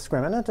second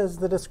discriminant is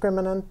the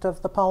discriminant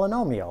of the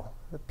polynomial,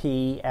 the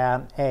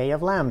P(a)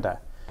 of lambda.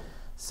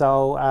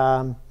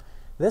 So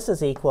this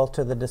is equal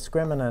to the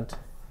discriminant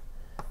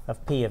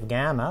of P of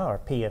gamma, or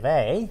P of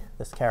A,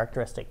 this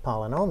characteristic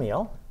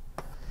polynomial,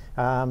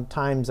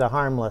 times a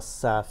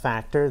harmless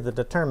factor, the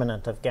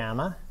determinant of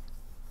gamma,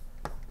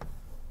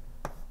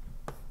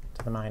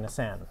 to the minus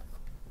n.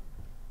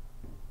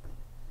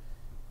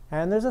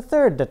 And there's a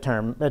third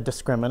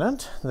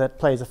discriminant that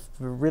plays a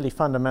really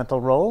fundamental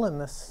role in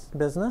this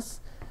business.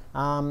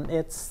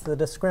 It's the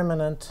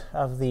discriminant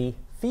of the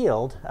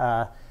field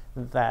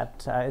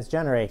that is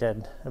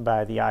generated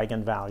by the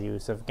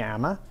eigenvalues of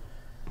gamma.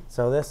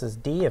 So this is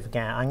d of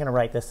gamma. I'm going to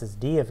write this as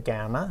d of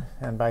gamma.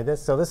 And by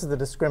this, so this is the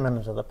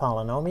discriminant of the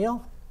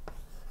polynomial.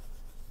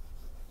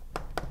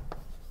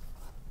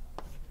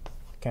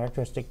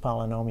 Characteristic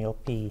polynomial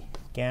P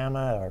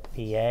gamma, or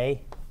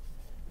PA.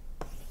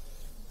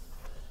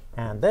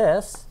 And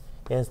this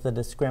is the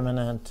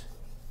discriminant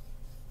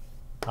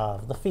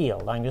of the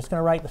field. I'm just going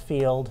to write the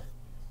field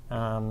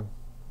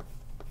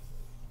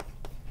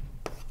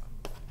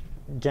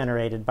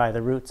generated by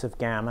the roots of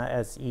gamma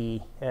as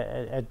just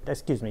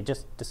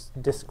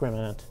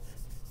discriminant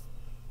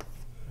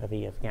of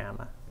E of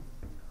gamma.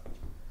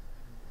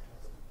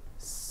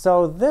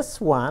 So this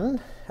one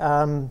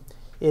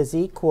is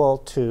equal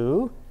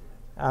to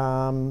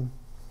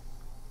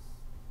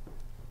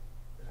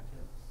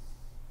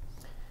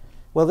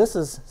well, this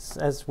is,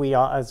 as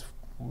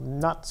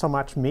not so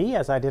much me,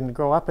 as I didn't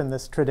grow up in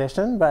this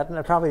tradition,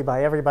 but probably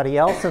by everybody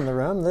else in the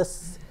room,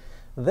 this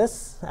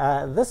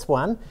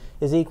one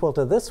is equal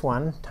to this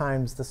one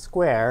times the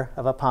square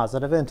of a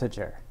positive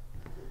integer.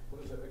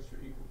 What is that extra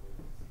equal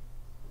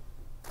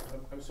to?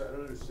 I'm sorry, I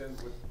don't understand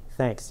what...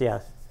 Thanks, yeah.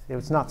 It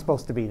was not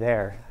supposed to be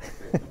there.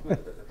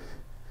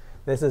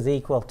 This is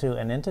equal to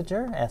an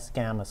integer, s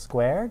gamma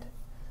squared,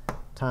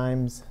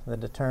 times the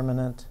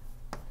determinant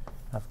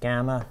of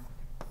gamma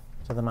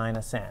to the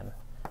minus n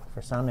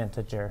for some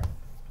integer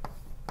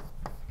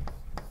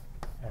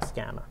s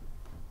gamma.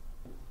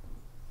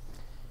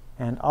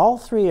 And all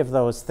three of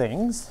those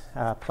things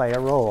play a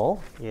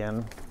role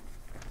in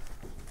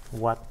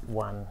what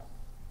one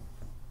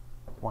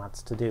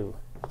wants to do.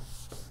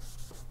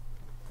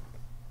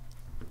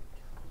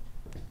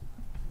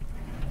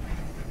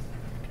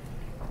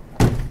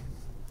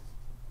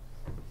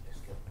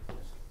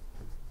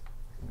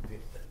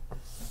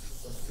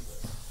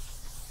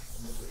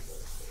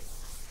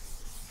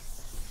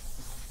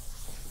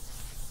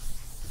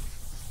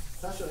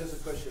 Tasha has a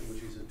question which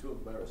he's too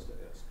embarrassed to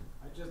ask.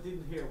 I just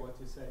didn't hear what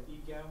you said. E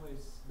gamma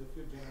is the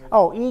field generated.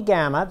 Oh, E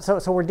gamma. So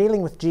we're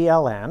dealing with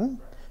GLN.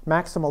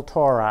 Maximal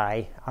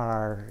tori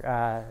are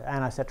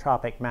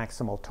anisotropic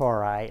maximal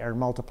tori are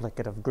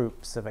multiplicative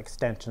groups of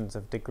extensions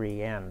of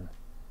degree n.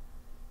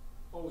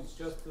 Oh, it's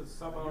just the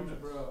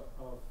subalgebra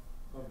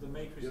of the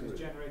matrices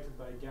generated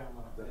by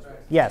gamma. That's right.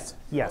 Yes,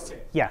 yes,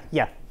 Okay. yeah.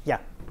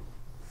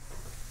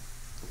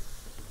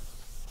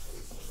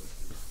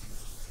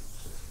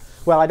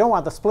 Well, I don't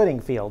want the splitting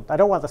field. I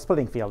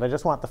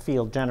just want the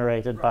field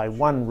generated by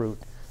one root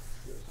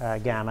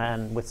gamma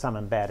and with some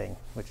embedding,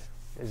 which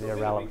is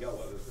irrelevant. The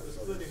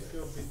splitting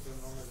field is the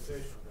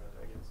normalization of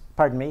that, I guess.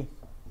 Pardon me?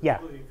 Yeah.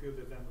 Splitting field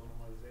is then the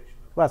normalization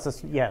of Well,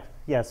 it's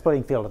yeah,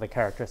 splitting field of the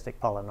characteristic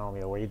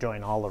polynomial where you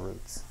join all the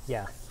roots.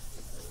 Yeah,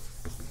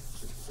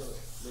 So it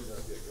may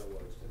not be a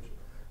Galois extension.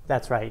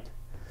 that's right.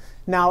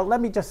 Now,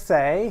 let me just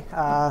say,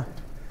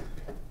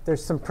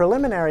 there's some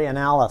preliminary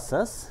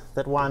analysis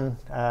that one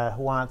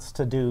wants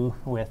to do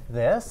with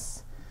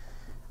this.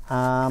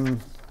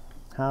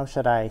 How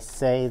should I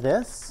say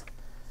this?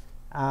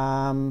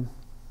 Well,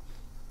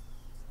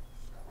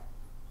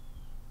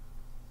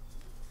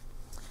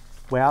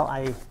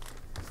 I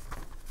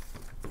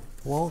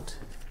won't.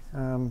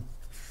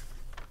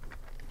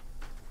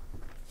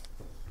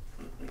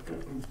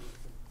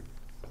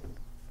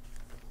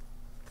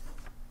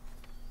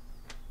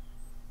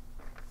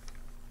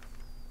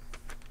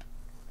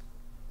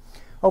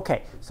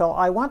 Okay, so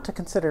I want to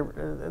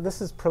consider,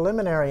 this is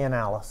preliminary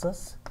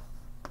analysis.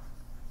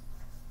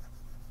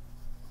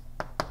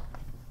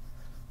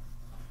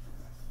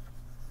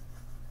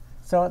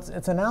 So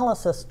it's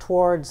analysis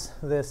towards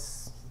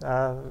this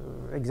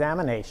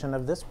examination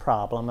of this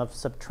problem of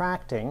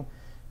subtracting,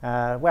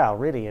 well,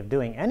 really of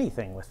doing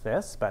anything with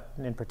this, but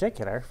in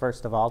particular,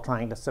 first of all,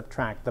 trying to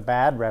subtract the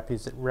bad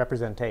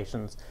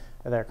representations,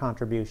 their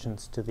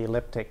contributions to the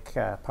elliptic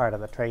part of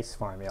the trace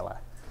formula.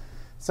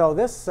 So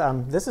this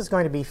is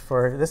going to be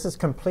this is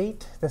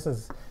complete. This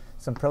is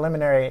some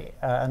preliminary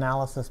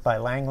analysis by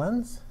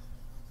Langlands,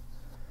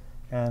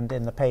 and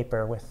in the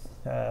paper with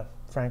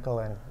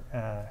Frankel and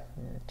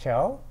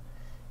Cho,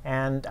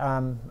 and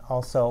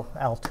also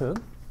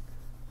Altug.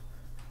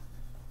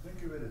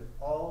 Think of it as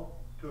all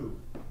two.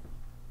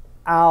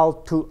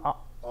 Altug.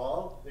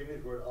 All, the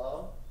English word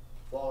all,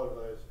 followed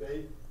by a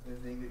space,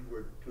 and the English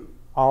word two.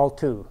 All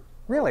two.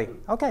 Really? Two.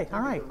 Okay. Think All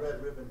of right. the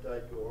red ribbon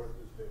tied to a horse's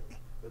tail,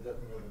 but that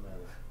doesn't matter.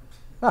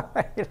 All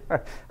right.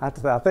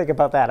 I'll think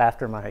about that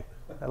after my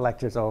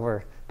lecture's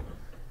over.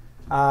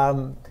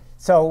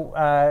 So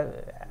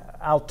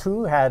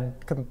L2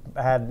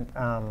 had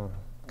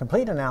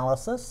complete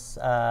analysis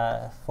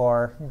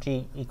for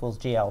G equals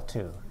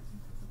GL2.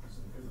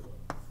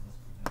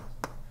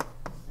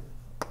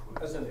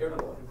 As an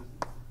Erdogan.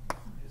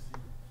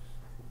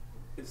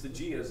 It's the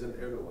G as in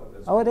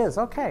Erdogan. Oh, it is.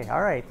 Okay.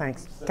 All right.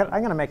 Thanks. I'm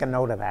going to make a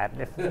note of that.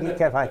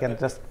 If I can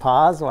just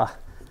pause. Well,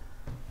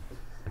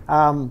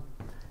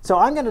 so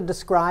I'm going to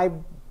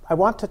describe. I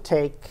want to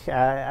take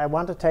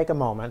a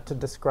moment to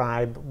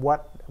describe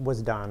what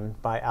was done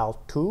by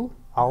L2.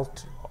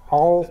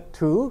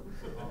 All2.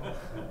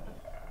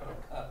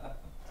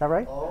 Is that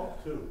right? All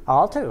two.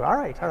 All2. All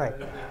right. All right.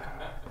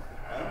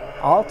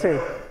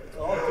 All2.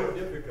 All too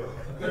difficult.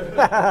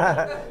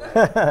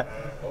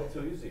 All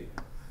too easy.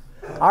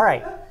 All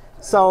right.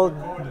 So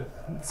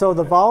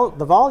the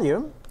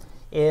volume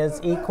is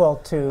equal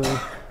to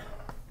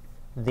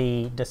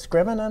the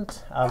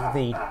discriminant of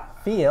the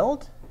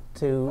field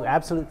to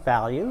absolute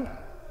value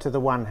to the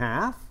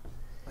 1/2,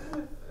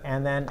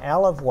 and then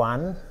L of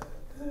 1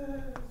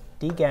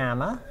 d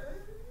gamma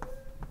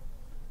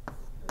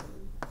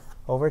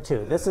over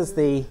 2. This is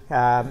the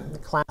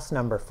class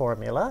number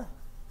formula.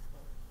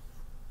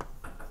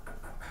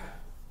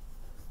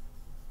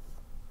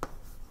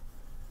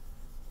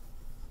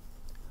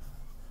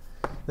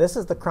 This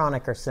is the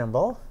Kronecker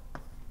symbol.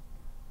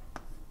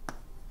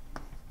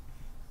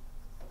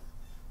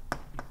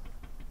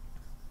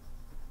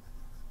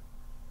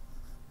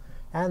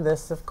 And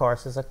this, of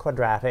course, is a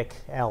quadratic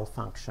L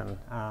function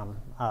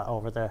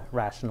over the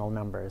rational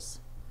numbers.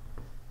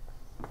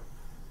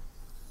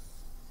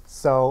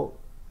 So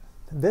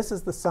this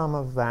is the sum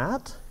of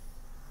that.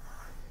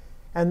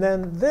 And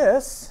then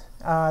this,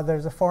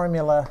 there's a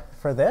formula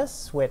for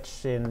this,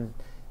 which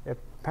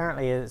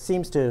apparently it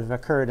seems to have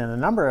occurred in a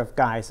number of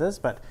guises,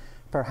 but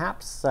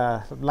perhaps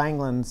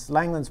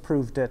Langland's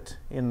proved it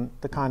in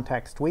the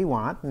context we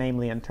want,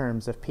 namely in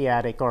terms of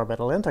p-adic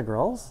orbital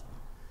integrals.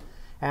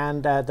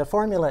 And the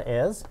formula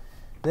is,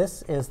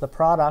 this is the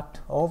product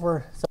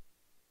over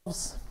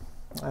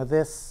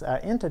this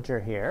integer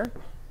here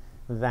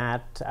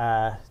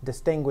that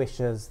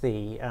distinguishes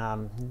the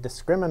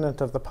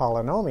discriminant of the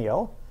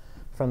polynomial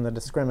from the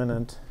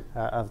discriminant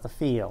of the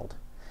field.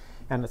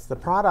 And it's the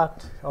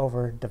product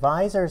over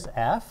divisors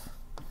f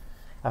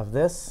of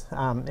this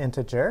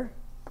integer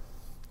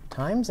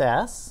times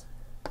s,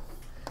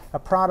 a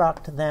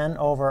product then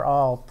over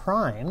all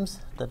primes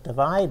that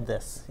divide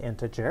this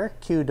integer,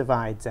 q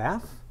divides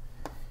f,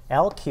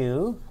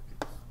 lq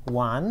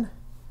 1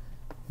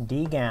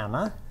 d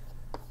gamma.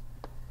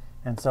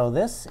 And so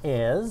this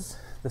is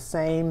the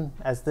same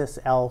as this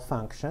L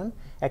function,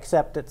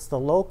 except it's the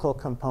local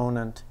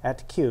component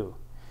at q.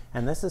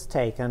 And this is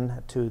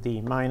taken to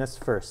the minus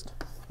first.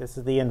 This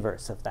is the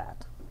inverse of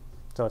that.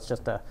 So it's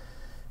just a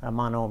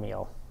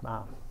monomial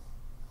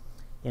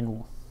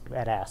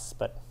at s,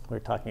 but we're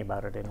talking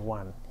about it in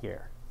 1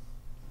 here.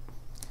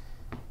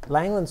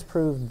 Langland's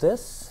proved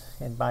this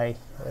by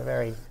a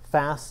very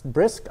fast,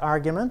 brisk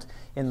argument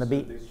in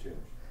the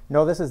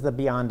No, this is the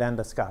Beyond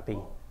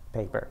Endoscopy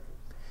paper.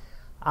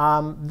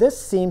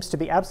 This seems to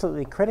be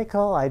absolutely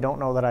critical. I don't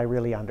know that I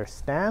really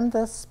understand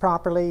this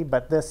properly,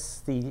 but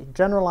the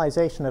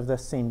generalization of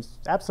this seems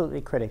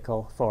absolutely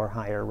critical for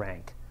higher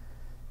rank.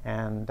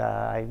 And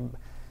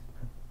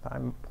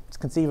it's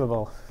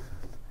conceivable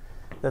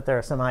that there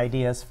are some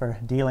ideas for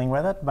dealing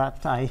with it,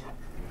 but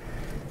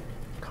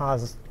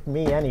caused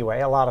me anyway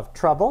a lot of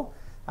trouble.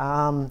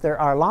 There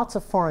are lots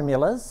of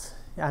formulas,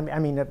 I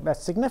mean a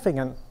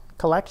significant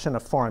collection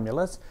of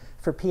formulas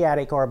for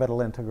p-adic orbital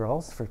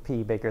integrals for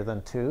p bigger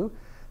than 2.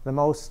 The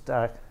most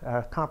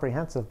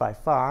comprehensive by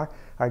far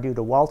are due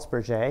to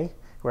Waltzberger,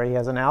 where he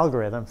has an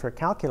algorithm for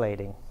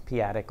calculating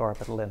p-adic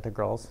orbital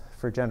integrals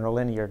for general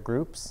linear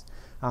groups,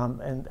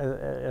 and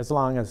as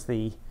long as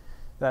the,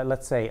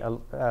 let's say,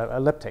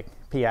 elliptic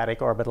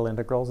p-adic orbital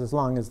integrals, as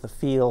long as the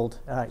field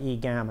E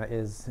gamma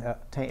is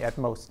at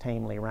most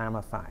tamely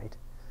ramified.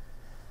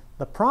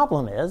 The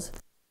problem is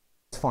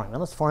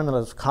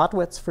formulas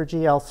Kottwitz for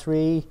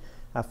GL3,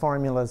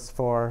 formulas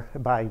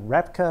by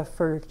Repka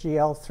for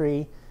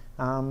GL3.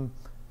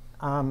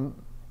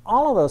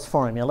 All of those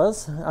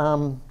formulas,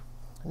 none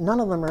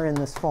of them are in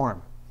this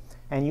form.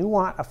 And you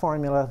want a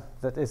formula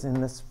that is in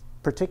this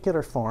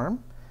particular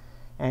form,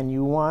 and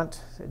you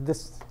want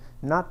this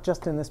not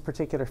just in this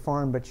particular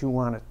form, but you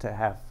want it to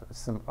have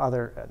some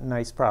other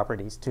nice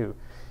properties too.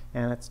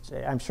 And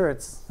I'm sure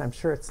it's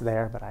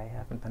there, but I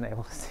haven't been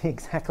able to see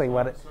exactly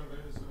what it. So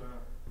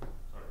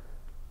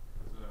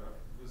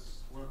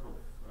this work of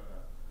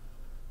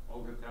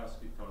Olga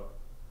Tasky-Todd,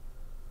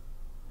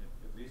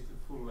 at least at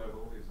full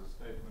level, is a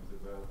statement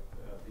about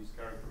these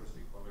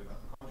characteristic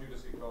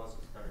conjugacy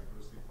classes,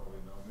 characteristic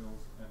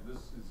polynomials, and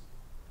this is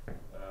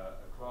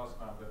a class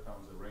now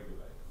becomes a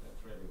regulator.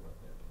 That's really what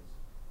that is.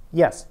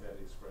 Yes. That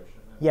expression.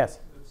 And yes.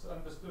 It's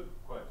understood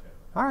quite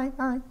generally. All right.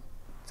 All right.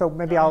 So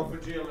maybe I'll.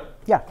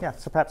 Yeah.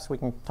 So perhaps we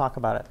can talk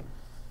about it.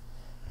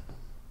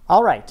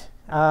 All right.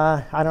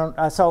 I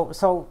don't.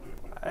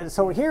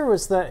 So here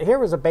was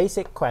a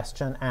basic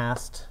question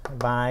asked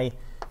by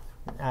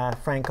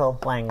Frankel,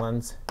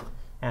 Langlands,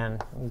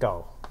 and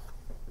go.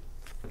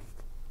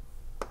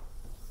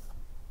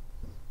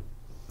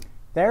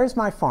 There's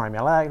my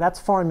formula. That's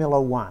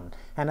formula 1.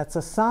 And it's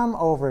a sum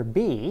over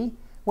B.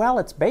 Well,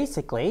 it's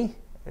basically,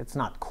 it's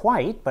not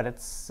quite, but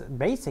it's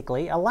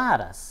basically a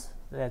lattice.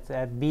 That's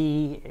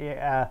B,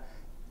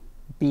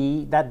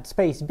 that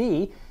space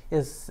B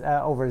is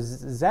over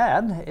Z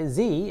is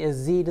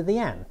Z to the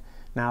n.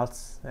 Now,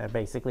 it's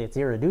basically it's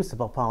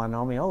irreducible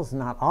polynomials,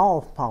 not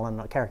all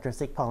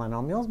characteristic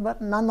polynomials,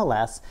 but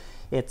nonetheless,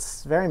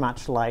 it's very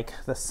much like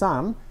the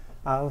sum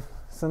of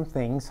some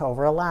things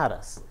over a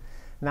lattice.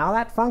 Now,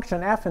 that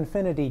function f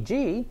infinity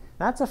g,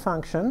 that's a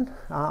function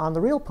on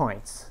the real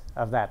points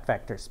of that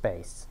vector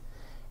space.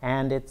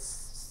 And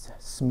it's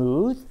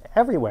smooth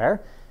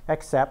everywhere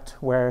except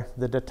where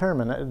the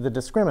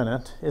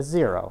discriminant is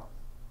 0.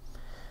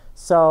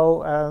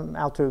 So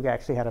Altug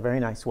actually had a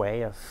very nice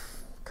way of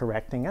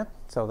correcting it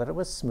so that it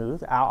was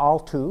smooth.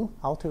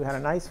 All2 had a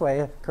nice way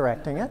of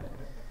correcting it.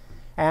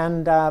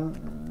 And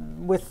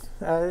with...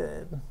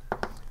 you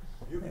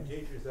can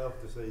teach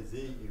yourself to say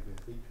Z, you can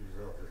teach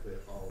yourself to say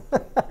all.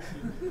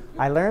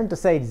 I learned to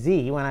say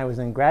Z when I was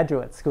in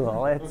graduate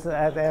school. It's,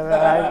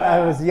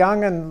 I was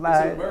young and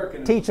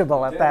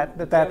teachable at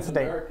that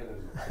stage.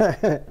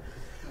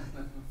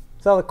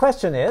 So the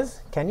question is,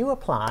 can you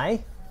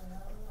apply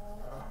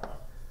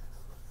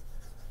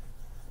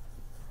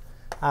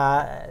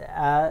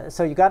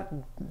so you got,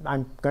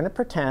 I'm going to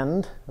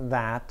pretend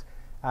that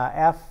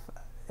f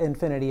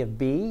infinity of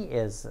b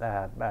is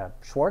a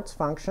Schwartz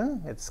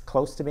function. It's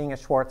close to being a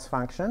Schwartz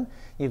function.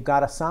 You've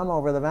got a sum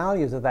over the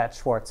values of that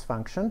Schwartz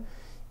function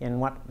in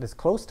what is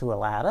close to a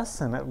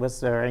lattice, and it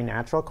was a very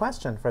natural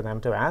question for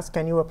them to ask,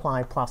 can you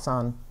apply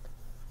Poisson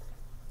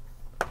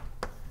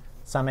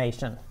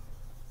summation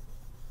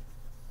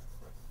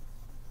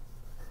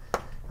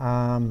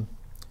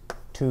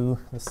to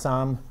the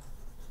sum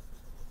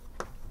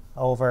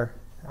over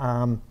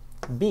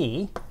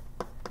b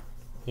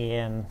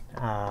in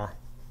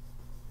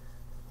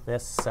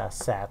this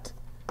set.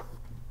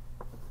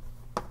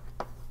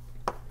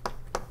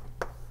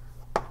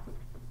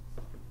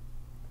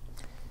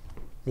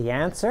 The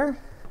answer,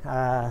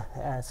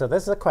 so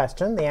this is a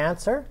question. The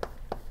answer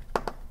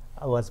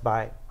was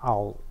by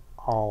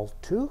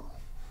all2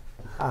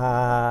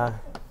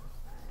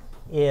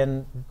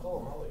 in.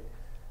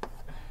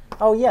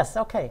 Oh yes,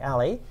 okay,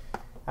 Ali.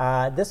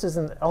 This is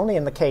only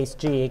in the case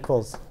G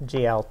equals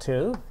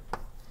GL2,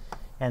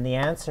 and the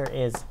answer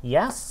is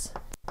yes,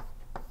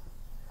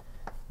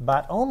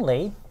 but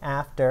only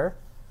after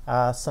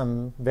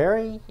some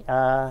very,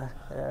 I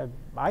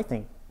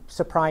think,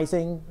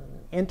 surprising,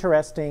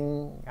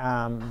 interesting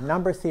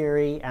number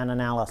theory and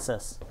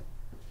analysis.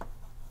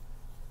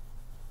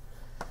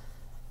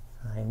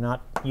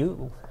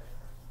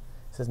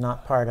 This is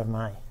not part of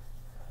my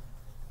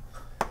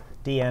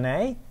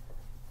DNA,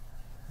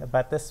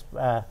 but this,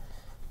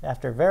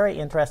 after very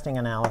interesting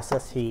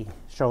analysis, he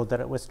showed that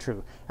it was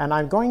true. And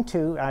I'm going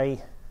to,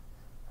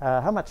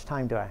 how much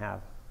time do I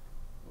have?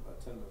 About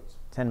 10 minutes.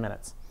 10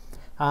 minutes.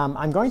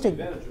 I'm going The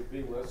to. advantage of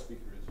being last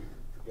speaker is you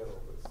can forget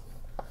all this.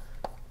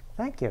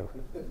 Thank you.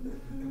 But you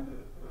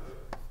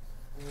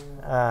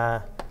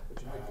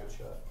might get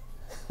shot.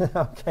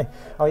 Okay.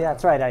 Oh yeah,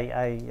 that's right.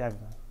 I'm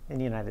in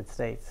the United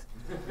States.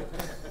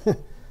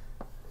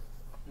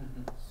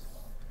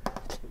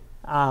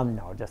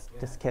 No,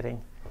 just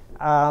kidding.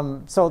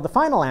 So the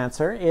final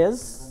answer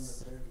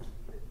is,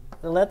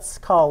 let's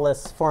call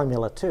this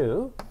formula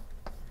 2.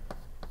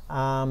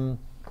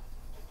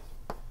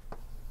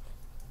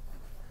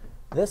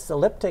 This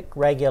elliptic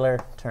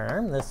regular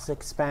term, this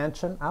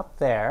expansion up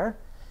there,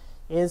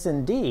 is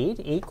indeed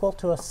equal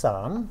to a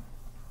sum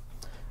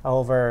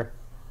over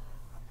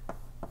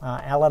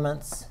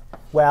elements.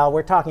 Well,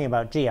 we're talking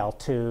about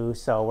GL2,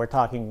 so we're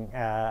talking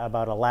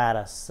about a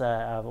lattice,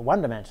 a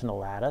one-dimensional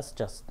lattice,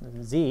 just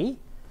Z.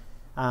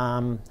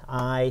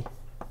 I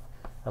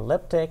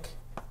elliptic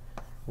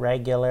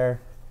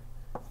regular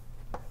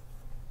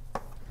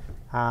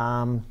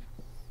F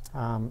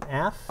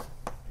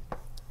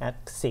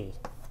at C.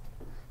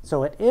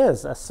 So it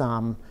is a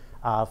sum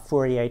of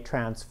Fourier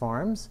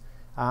transforms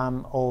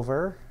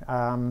over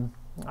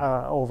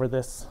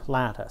this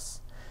lattice.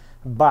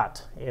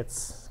 But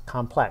it's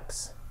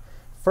complex.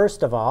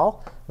 First of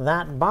all,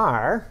 that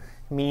bar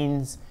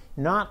means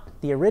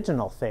not the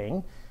original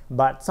thing,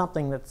 but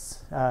something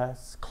that's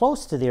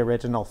close to the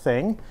original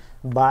thing,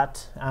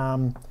 but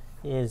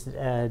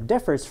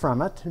differs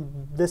from it.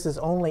 This is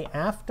only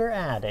after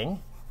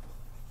adding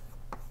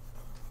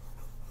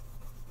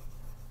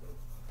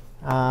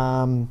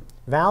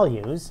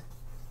values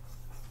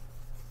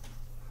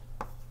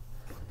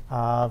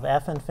of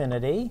f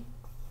infinity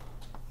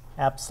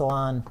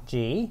epsilon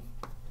g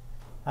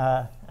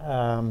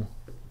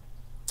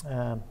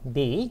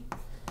b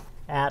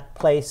at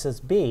places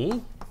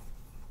b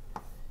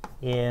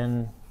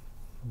in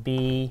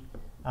b1z,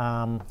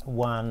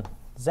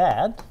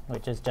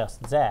 which is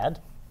just z,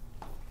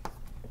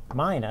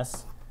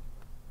 minus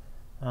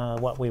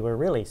what we were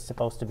really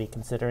supposed to be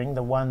considering,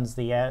 the ones,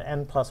 the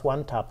n plus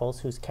 1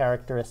 tuples whose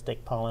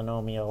characteristic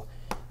polynomial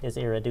is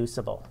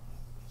irreducible.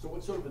 So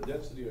what sort of a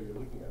density are you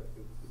looking at?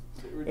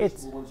 The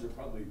irreducible ones are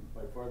probably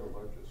by far the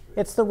largest, right?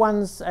 It's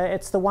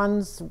the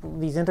ones,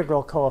 these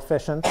integral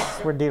coefficients,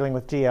 we're dealing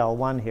with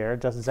GL1 here,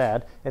 just Z.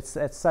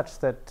 It's such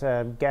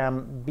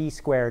that B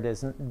squared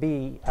is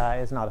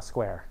not a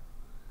square.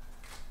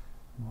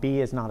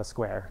 B is not a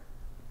square.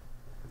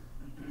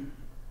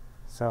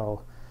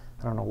 So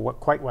I don't know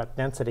quite what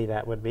density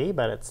that would be,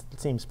 but it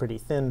seems pretty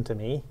thin to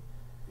me.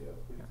 Yeah,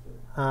 pretty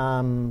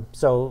thin.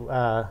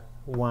 So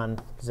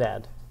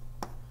 1Z.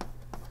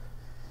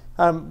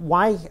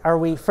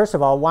 First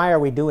of all, why are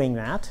we doing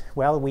that?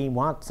 Well, we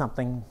want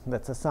something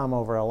that's a sum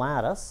over a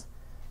lattice.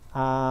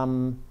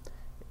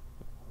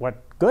 What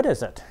good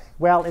is it?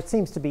 Well, it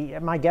seems to be,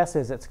 my guess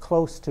is it's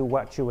close to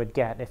what you would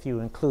get if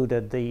you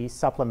included the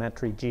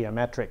supplementary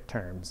geometric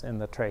terms in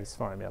the trace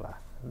formula.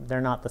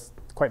 They're not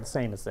quite the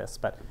same as this,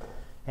 but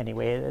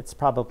anyway, it's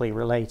probably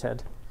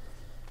related.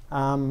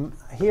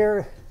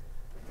 Here,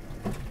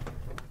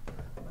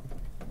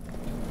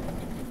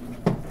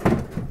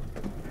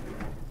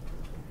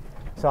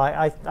 so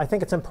I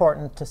think it's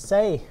important to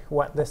say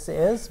what this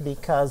is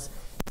because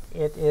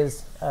it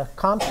is a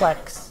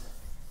complex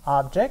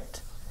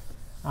object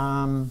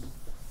and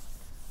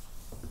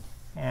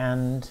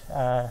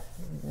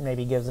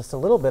maybe gives us a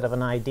little bit of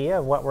an idea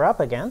of what we're up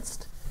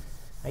against,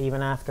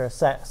 even after a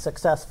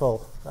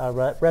successful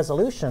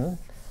resolution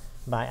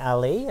by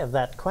Ali of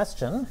that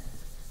question.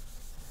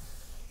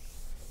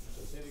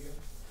 So say it again.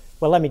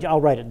 Well,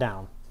 I'll write it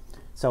down.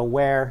 So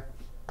where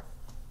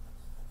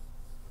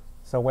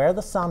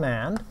the sum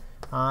and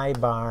I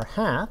bar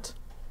hat,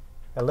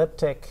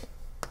 elliptic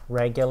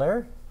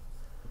regular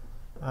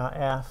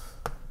f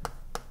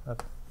of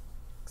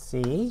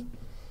c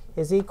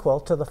is equal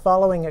to the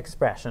following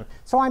expression.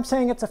 So I'm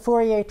saying it's a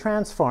Fourier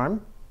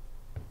transform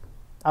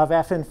of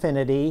f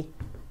infinity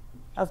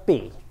of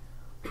b.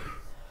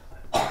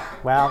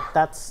 Well,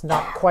 that's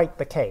not quite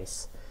the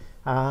case.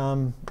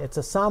 It's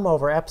a sum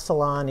over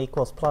epsilon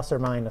equals plus or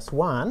minus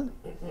 1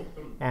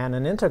 and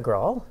an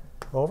integral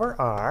over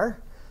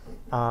r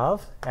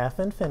of f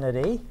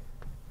infinity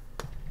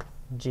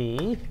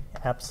g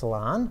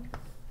epsilon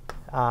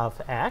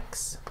of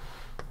x.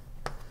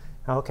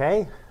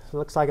 Okay,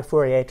 looks like a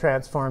Fourier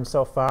transform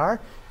so far.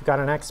 We've got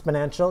an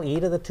exponential e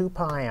to the 2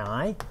 pi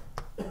I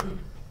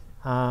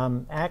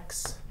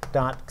x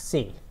dot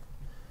c.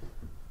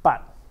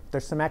 But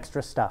there's some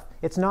extra stuff.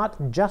 It's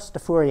not just a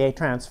Fourier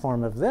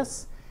transform of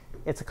this.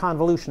 It's a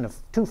convolution of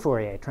two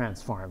Fourier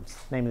transforms,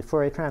 namely the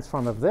Fourier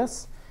transform of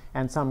this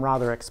and some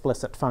rather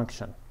explicit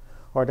function.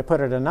 Or to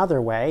put it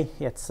another way,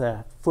 it's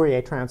a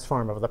Fourier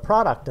transform of the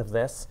product of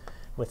this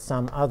with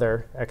some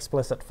other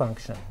explicit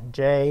function,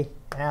 j,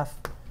 f,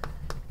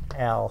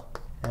 l,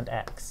 and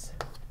x.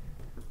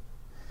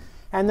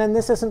 And then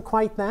this isn't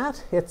quite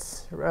that.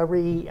 It's a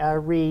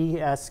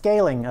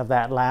rescaling of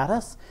that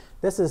lattice.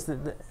 This is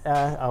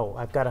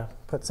I've got to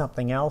put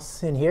something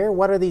else in here.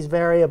 What are these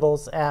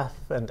variables f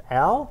and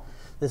l?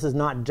 This is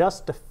not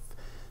just a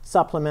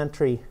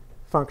supplementary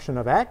function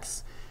of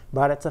x,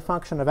 but it's a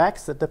function of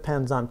x that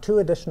depends on two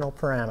additional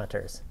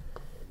parameters,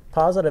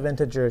 positive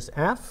integers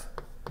f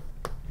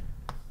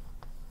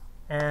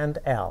and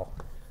l.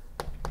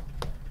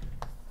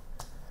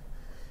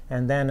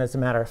 And then, as a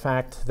matter of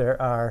fact,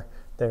 there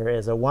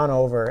is a 1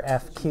 over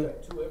f So cubed.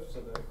 you've got two f's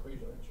in that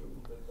equation, aren't you?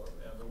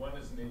 Yeah, the one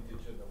is an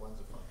integer, the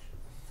one's a function.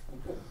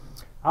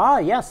 Ah,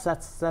 yes,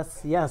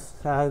 yes.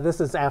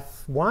 This is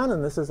f1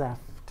 and this is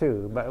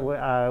f2. But Your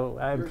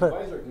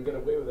advisor can get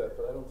away with that,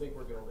 but I don't think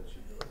we're going to let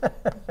you do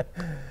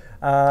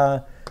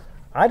it.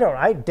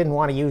 I didn't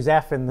want to use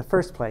f in the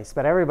first place,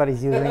 but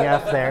everybody's using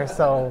f there.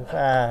 So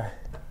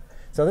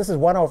this is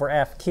 1 over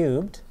f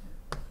cubed.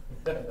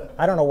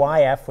 I don't know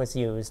why f was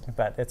used,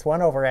 but it's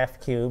 1 over f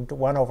cubed,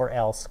 1 over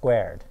l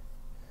squared.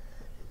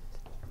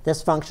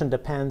 This function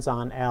depends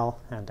on l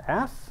and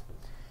f.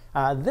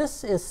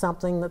 This is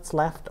something that's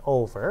left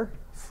over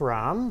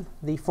from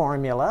the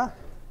formula,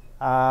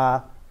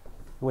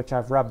 which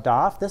I've rubbed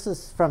off. This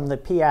is from the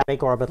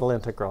p-adic orbital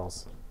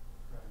integrals.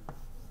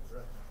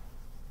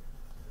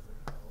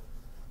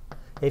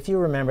 If you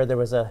remember, there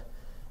was a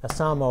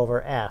sum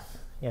over f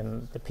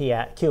in the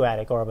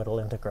q-adic orbital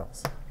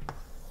integrals.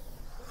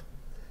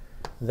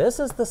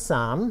 This is the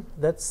sum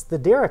that's the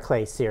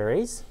Dirichlet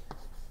series.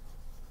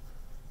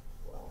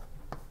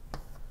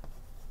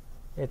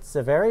 It's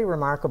a very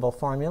remarkable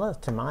formula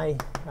to my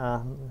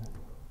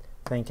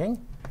thinking.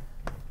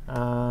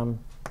 So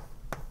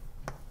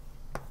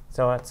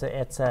it's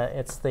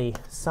the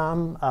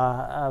sum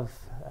of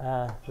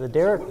the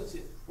Dirichlet. So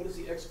what is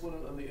the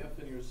exponent on the f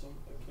in your sum?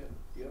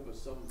 You have a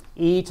sum.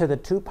 E to the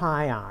 2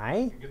 pi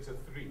I. It's a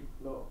 3.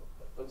 No,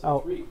 that's Oh.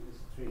 a 3. It's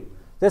a 3.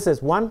 This is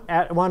 1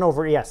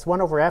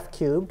 over f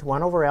cubed,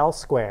 1 over l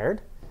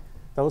squared.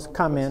 Those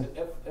come in.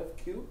 F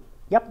cubed?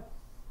 Yep.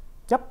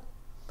 Okay.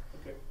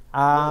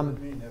 What does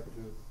it mean,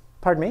 F2?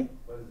 Pardon me?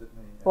 What does it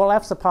mean? Well,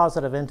 f's a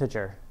positive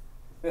integer.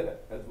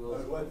 As well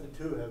as What does the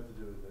 2 have to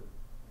do with it?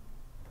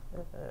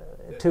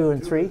 2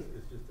 and 3. It's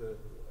just a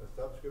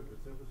subscript, a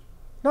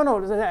superscript? No,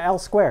 L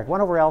squared.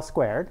 1 over L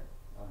squared,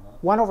 Uh-huh.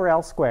 1 over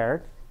L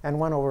squared, and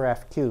 1 over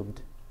F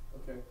cubed.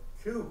 Okay.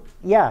 Cube.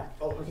 Yeah,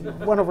 Oh,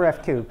 1 over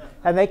F cubed.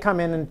 And they come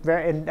in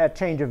a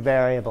change of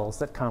variables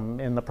that come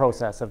in the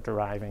process of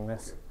deriving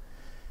this.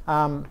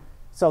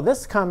 So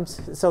this comes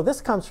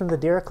from the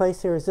Dirichlet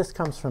series. This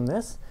comes from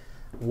this.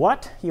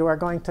 What you are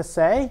going to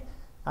say,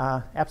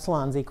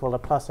 epsilon's equal to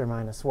plus or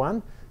minus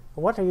 1.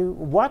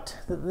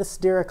 This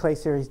Dirichlet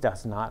series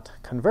does not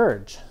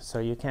converge. So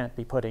you can't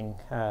be putting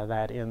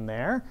that in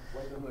there.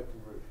 Why doesn't that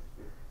converge?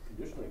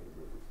 Conditionally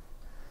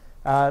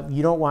converge.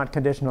 You don't want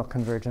conditional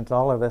convergence.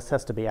 All of this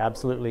has to be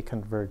absolutely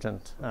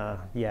convergent.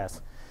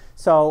 Yes.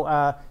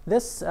 So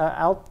this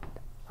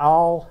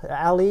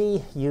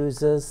Ali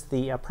uses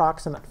the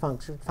approximate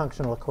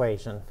functional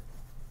equation.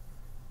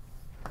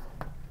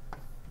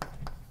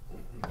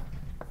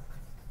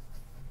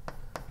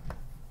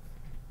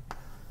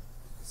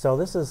 So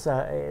this is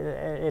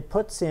it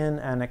puts in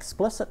an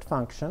explicit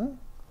function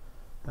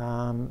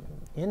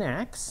in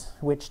X,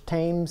 which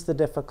tames the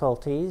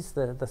difficulties,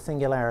 the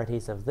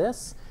singularities of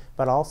this,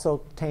 but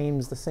also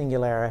tames the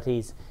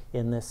singularities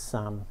in this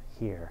sum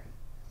here.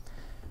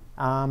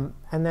 And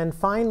then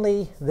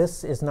finally,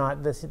 this is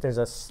not this. There's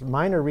a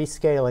minor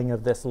rescaling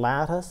of this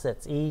lattice.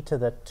 It's e to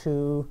the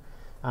 2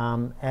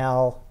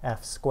 L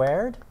f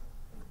squared,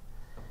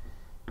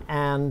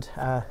 and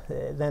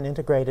then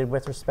integrated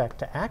with respect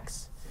to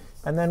x.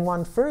 And then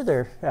one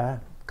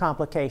further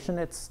complication.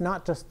 It's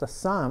not just the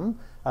sum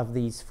of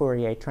these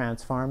Fourier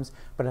transforms,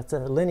 but it's a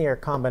linear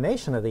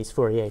combination of these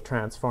Fourier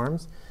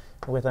transforms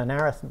with an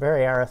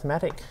very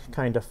arithmetic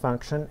kind of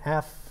function,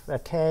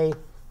 k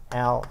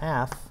L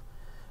f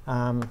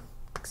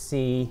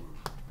c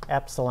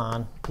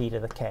epsilon p to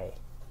the k.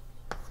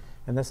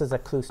 And this is a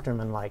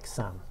Kloosterman-like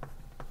sum.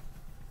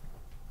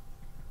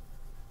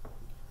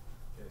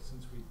 Okay,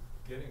 since we're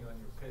getting on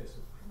your pace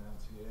of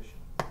pronunciation,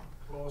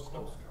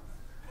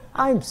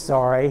 I'm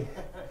sorry.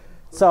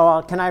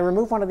 So can I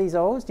remove one of these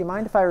O's? Do you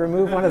mind if I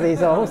remove one of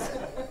these O's?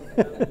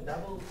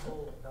 Double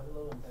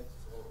O and X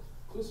O.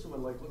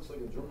 Kloosterman looks like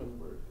a German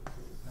word.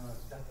 No,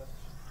 it's that.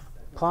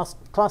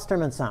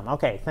 Kloosterman sum.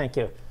 Okay, thank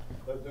you.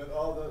 But then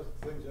all those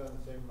things are on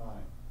the same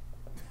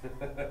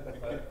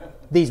line.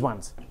 These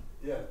ones.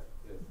 Yeah.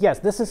 Yes,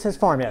 this is his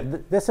formula.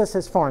 This is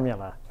his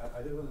formula.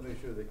 I just want to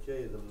make sure the K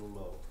is a little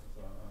low.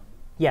 So,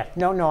 Yeah.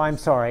 No. I'm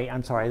sorry.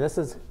 This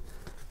is.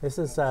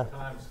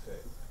 times take.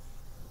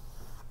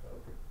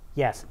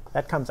 Yes,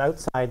 that comes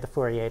outside the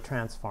Fourier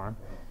transform,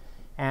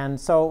 and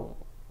so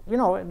a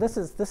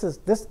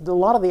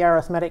lot of the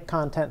arithmetic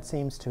content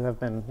seems to have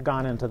been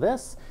gone into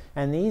this,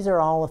 and these are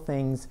all the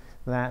things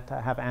that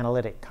have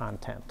analytic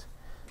content.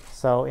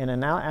 So in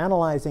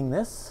analyzing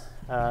this,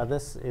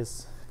 this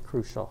is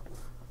crucial.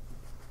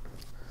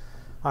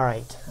 All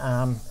right.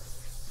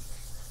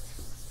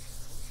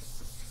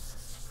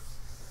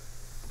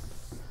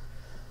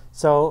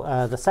 So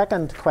the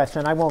second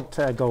question, I won't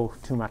go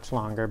too much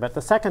longer, but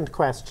the second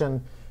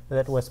question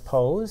that was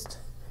posed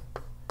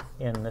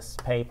in this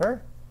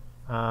paper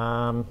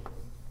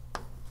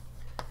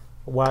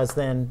was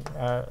then,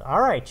 all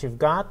right, you've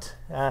got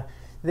I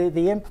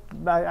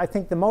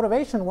think the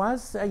motivation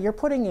was you're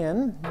putting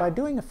in, by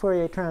doing a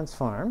Fourier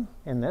transform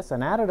in this,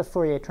 an additive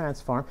Fourier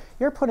transform,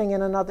 you're putting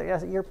in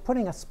you're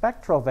putting a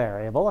spectral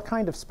variable, a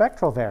kind of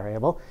spectral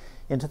variable,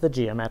 into the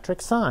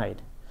geometric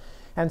side.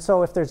 And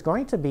so if there's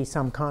going to be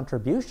some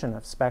contribution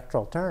of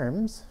spectral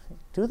terms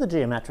to the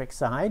geometric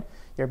side,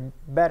 you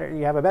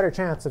have a better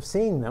chance of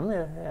seeing them.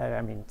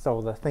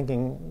 So the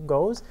thinking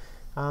goes,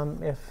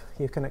 if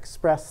you can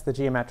express the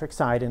geometric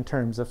side in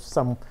terms of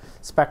some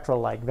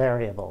spectral-like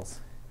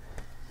variables.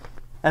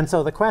 And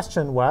so the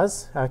question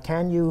was,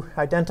 can you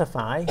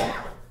identify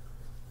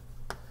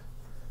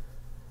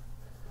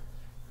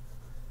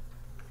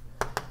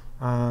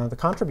the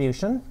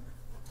contribution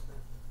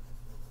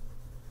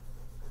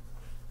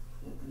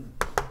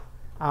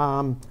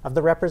of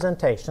the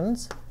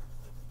representations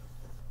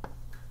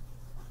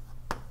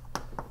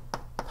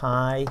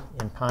pi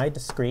in pi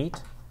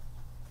discrete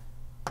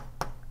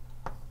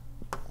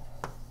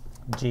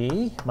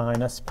g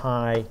minus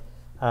pi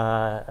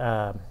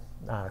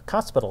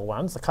cuspidal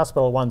ones, the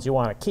cuspidal ones you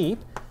want to keep,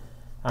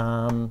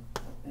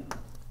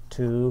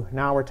 to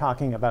now we're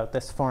talking about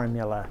this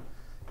formula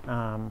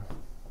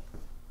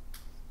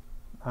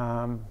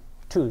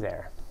 2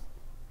 there,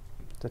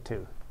 to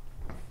 2.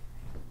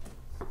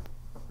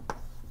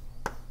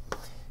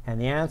 And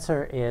the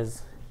answer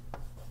is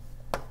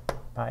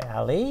by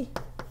Ali.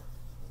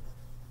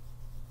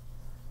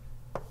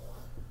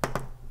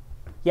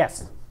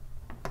 Yes.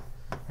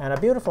 And a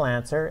beautiful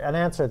answer, an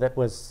answer that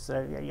was,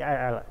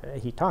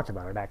 he talked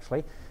about it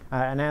actually,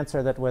 an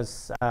answer that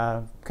was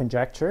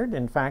conjectured,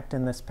 in fact,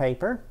 in this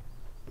paper.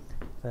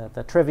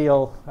 The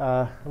trivial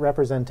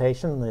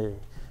representation, the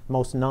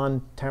most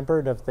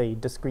non-tempered of the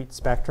discrete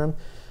spectrum,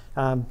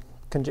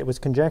 it was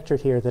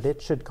conjectured here that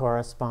it should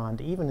correspond,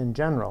 even in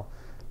general,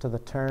 to the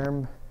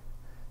term.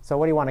 So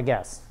what do you want to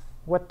guess?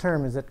 What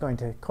term is it going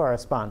to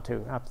correspond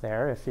to up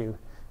there if you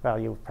well,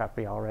 you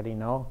probably already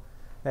know.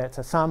 It's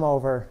a sum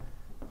over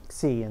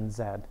C and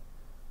Z.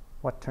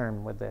 What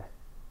term would the...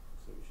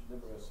 So you should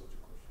never ask such a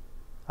question.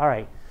 All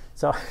right.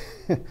 So,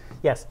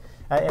 yes,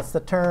 it's the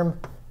term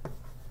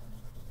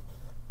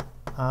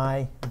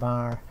I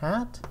bar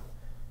hat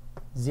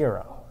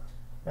 0,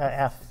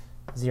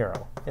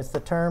 F0. It's the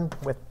term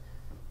with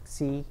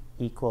C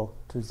equal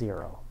to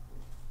 0.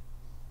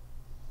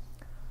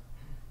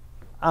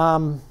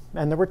 And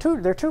there are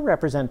two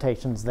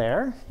representations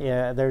there.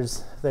 Yeah,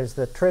 there's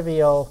the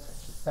trivial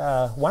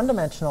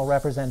one-dimensional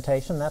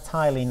representation. That's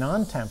highly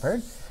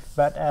non-tempered.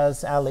 But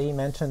as Ali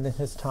mentioned in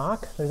his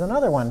talk, there's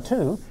another one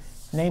too,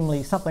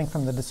 namely something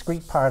from the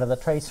discrete part of the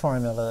trace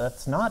formula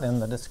that's not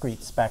in the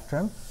discrete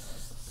spectrum.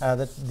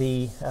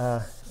 The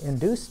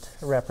induced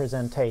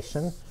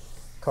representation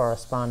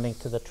corresponding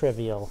to the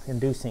trivial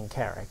inducing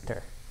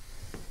character.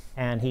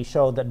 And he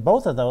showed that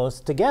both of those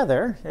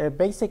together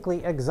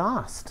basically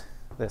exhaust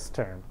this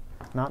term.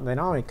 They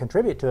not only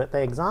contribute to it,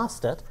 they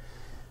exhaust it,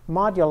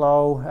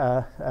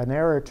 modulo an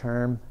error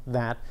term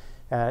that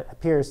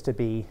appears to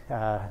be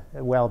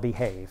well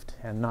behaved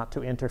and not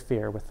to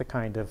interfere with the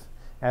kind of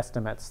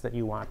estimates that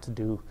you want to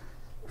do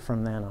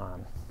from then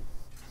on.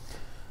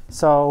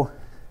 So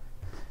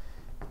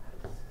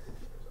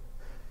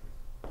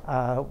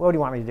what do you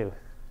want me to do? You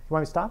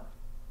want me to stop?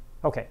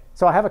 Okay,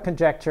 so I have a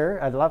conjecture,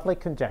 a lovely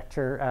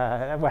conjecture.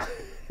 Well,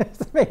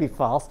 it's maybe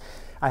false.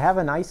 I have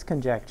a nice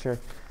conjecture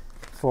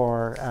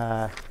for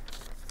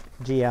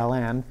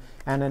GLN,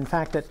 and in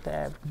fact,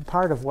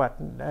 part of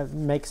what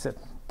makes it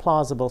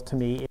plausible to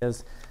me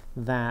is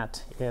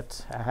that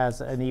it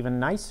has an even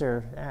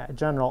nicer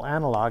general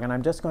analog, and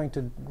I'm just going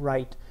to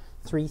write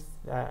three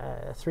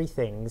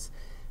things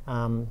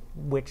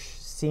which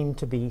seem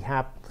to be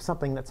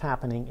something that's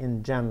happening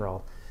in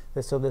general.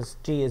 So this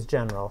G is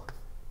general.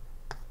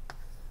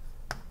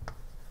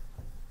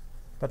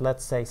 But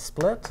let's say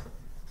split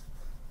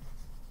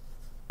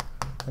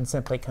and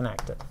simply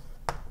connect it.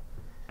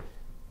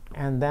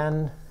 And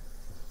then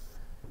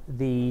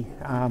the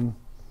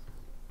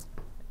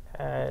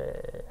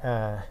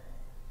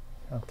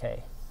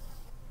okay.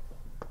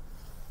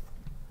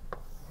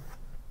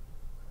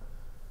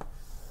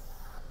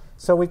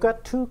 So we've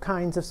got two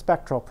kinds of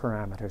spectral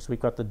parameters. We've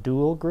got the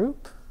dual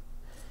group,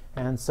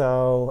 and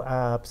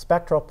so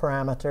spectral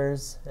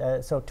parameters.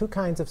 So two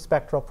kinds of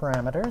spectral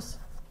parameters.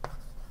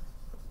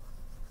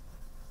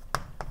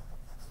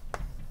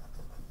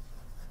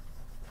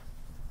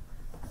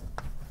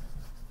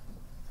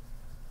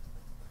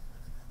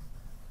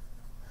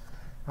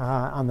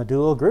 On the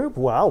dual group,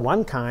 well,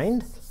 one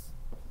kind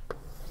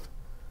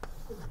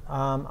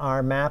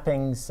are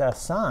mappings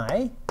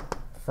psi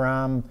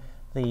from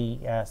the,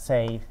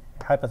 say,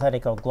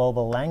 hypothetical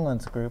global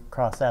Langlands group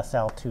cross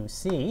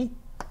SL2C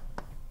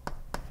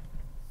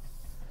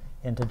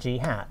into G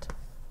hat.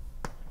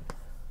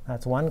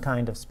 That's one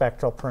kind of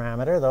spectral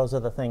parameter. Those are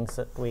the things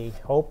that we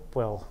hope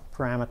will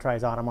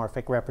parameterize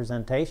automorphic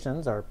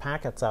representations, or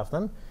packets of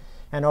them.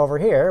 And over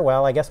here,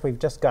 well, I guess we've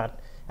just got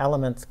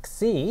elements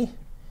C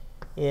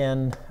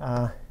in,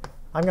 I'm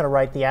going to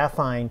write the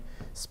affine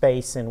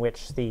space in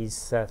which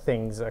these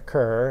things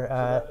occur. So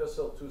that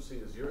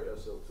SL2C is your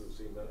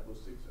SL2C, not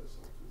Lustig's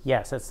SL2C.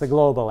 Yes, it's the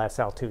global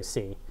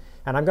SL2C.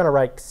 And I'm going to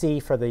write C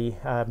for the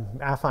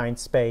affine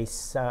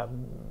space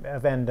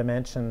of n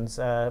dimensions,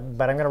 but I'm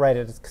going to write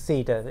it as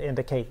C to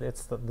indicate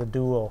it's the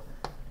dual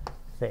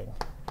thing.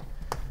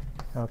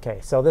 Okay,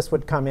 so this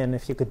would come in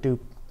if you could do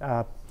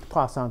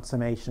Poisson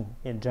summation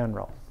in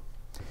general.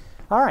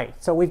 All right,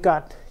 so we've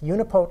got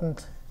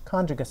unipotent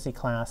conjugacy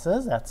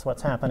classes. That's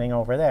what's happening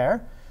over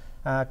there.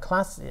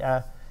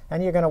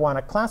 And you're going to want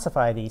to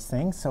classify these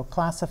things. So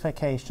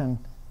classification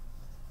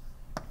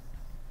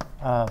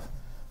of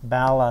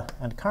Balla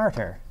and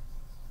Carter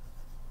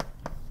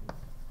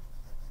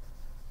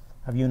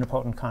of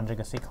unipotent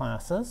conjugacy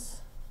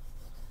classes.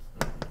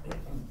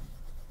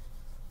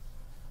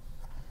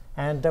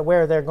 And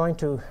where they're going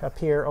to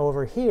appear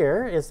over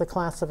here is the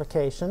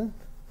classification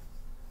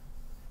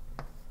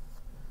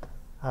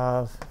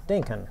of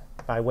Dinkin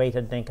by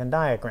weighted Dinkin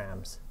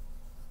diagrams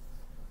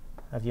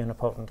of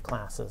unipotent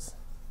classes.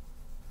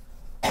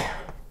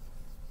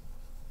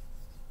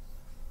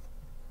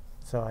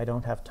 So I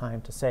don't have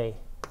time to say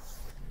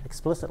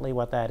explicitly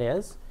what that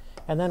is.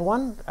 And then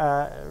one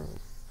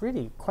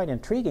really quite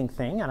intriguing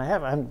thing, and I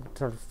haven't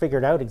sort of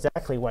figured out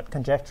exactly what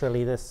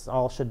conjecturally this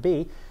all should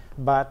be,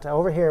 but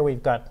over here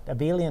we've got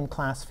abelian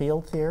class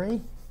field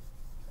theory.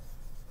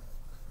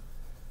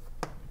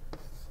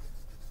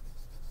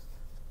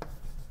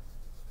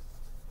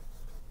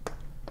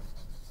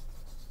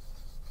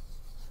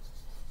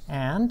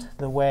 And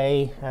the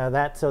way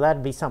so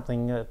that'd be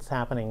something that's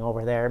happening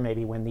over there,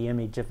 maybe when the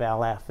image of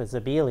LF is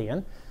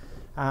abelian.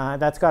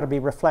 That's got to be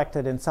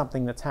reflected in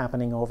something that's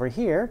happening over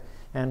here.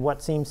 And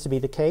what seems to be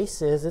the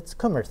case is it's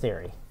Kummer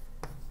theory.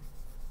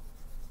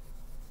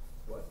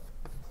 What?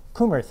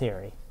 Kummer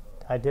theory.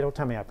 Don't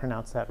tell me I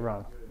pronounced that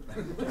wrong.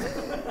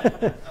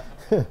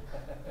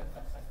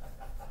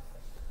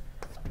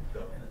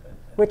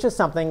 which is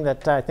something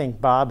that I think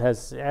Bob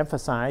has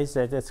emphasized.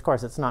 It's, of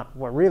course, it's not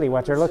really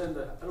what you're looking.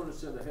 I don't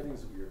understand the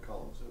headings of your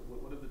columns.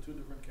 What are the two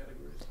different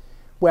categories?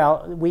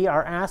 Well, we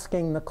are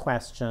asking the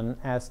question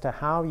as to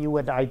how you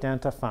would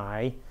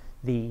identify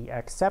the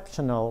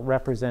exceptional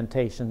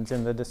representations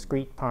in the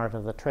discrete part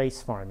of the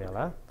trace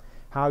formula,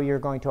 how you're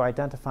going to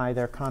identify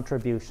their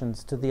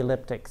contributions to the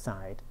elliptic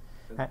side.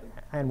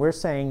 And we're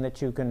saying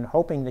that you can,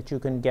 hoping that you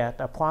can get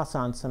a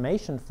Poisson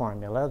summation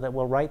formula that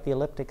will write the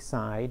elliptic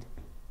side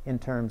in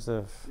terms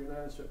of... You're not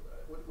answering,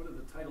 what are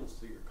the titles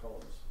to your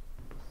columns?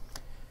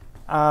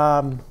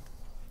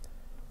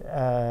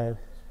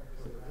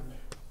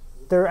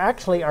 There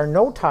actually are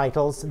no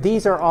titles.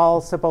 These are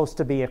all supposed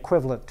to be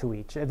equivalent to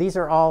each. These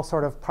are all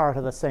sort of part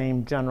of the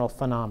same general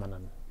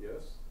phenomenon.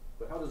 Yes,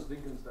 but how does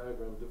Lincoln's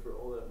diagram differ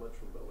all that much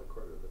from Bella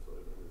Carter? That's what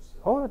I don't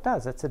understand. Oh, it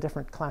does. It's a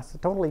different class,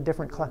 totally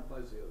different class.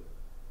 One implies the other.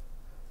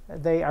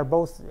 They are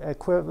both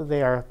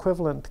they are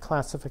equivalent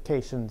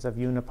classifications of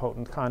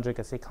unipotent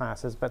conjugacy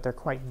classes, but they're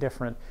quite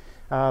different.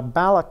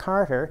 Bala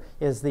Carter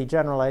is the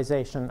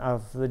generalization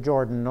of the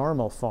Jordan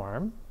normal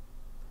form.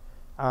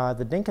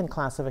 The Dinkin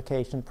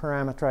classification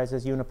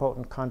parameterizes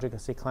unipotent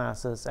conjugacy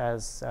classes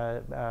as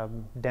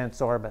dense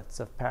orbits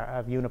of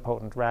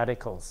unipotent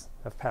radicals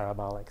of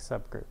parabolic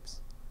subgroups.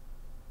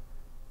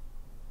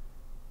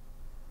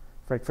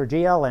 For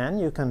GLN,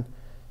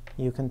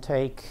 you can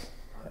take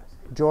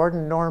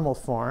Jordan normal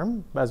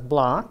form as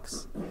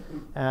blocks,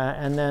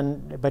 and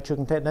then, but you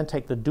can then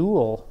take the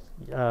dual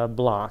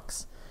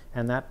blocks,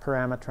 and that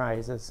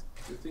parameterizes.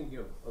 You're thinking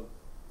of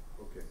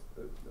okay,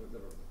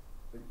 never mind.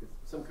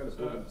 It's some kind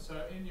of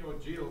So in your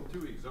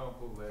GL2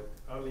 example that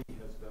Ali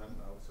has done,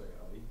 I'll say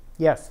Ali,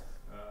 Yes.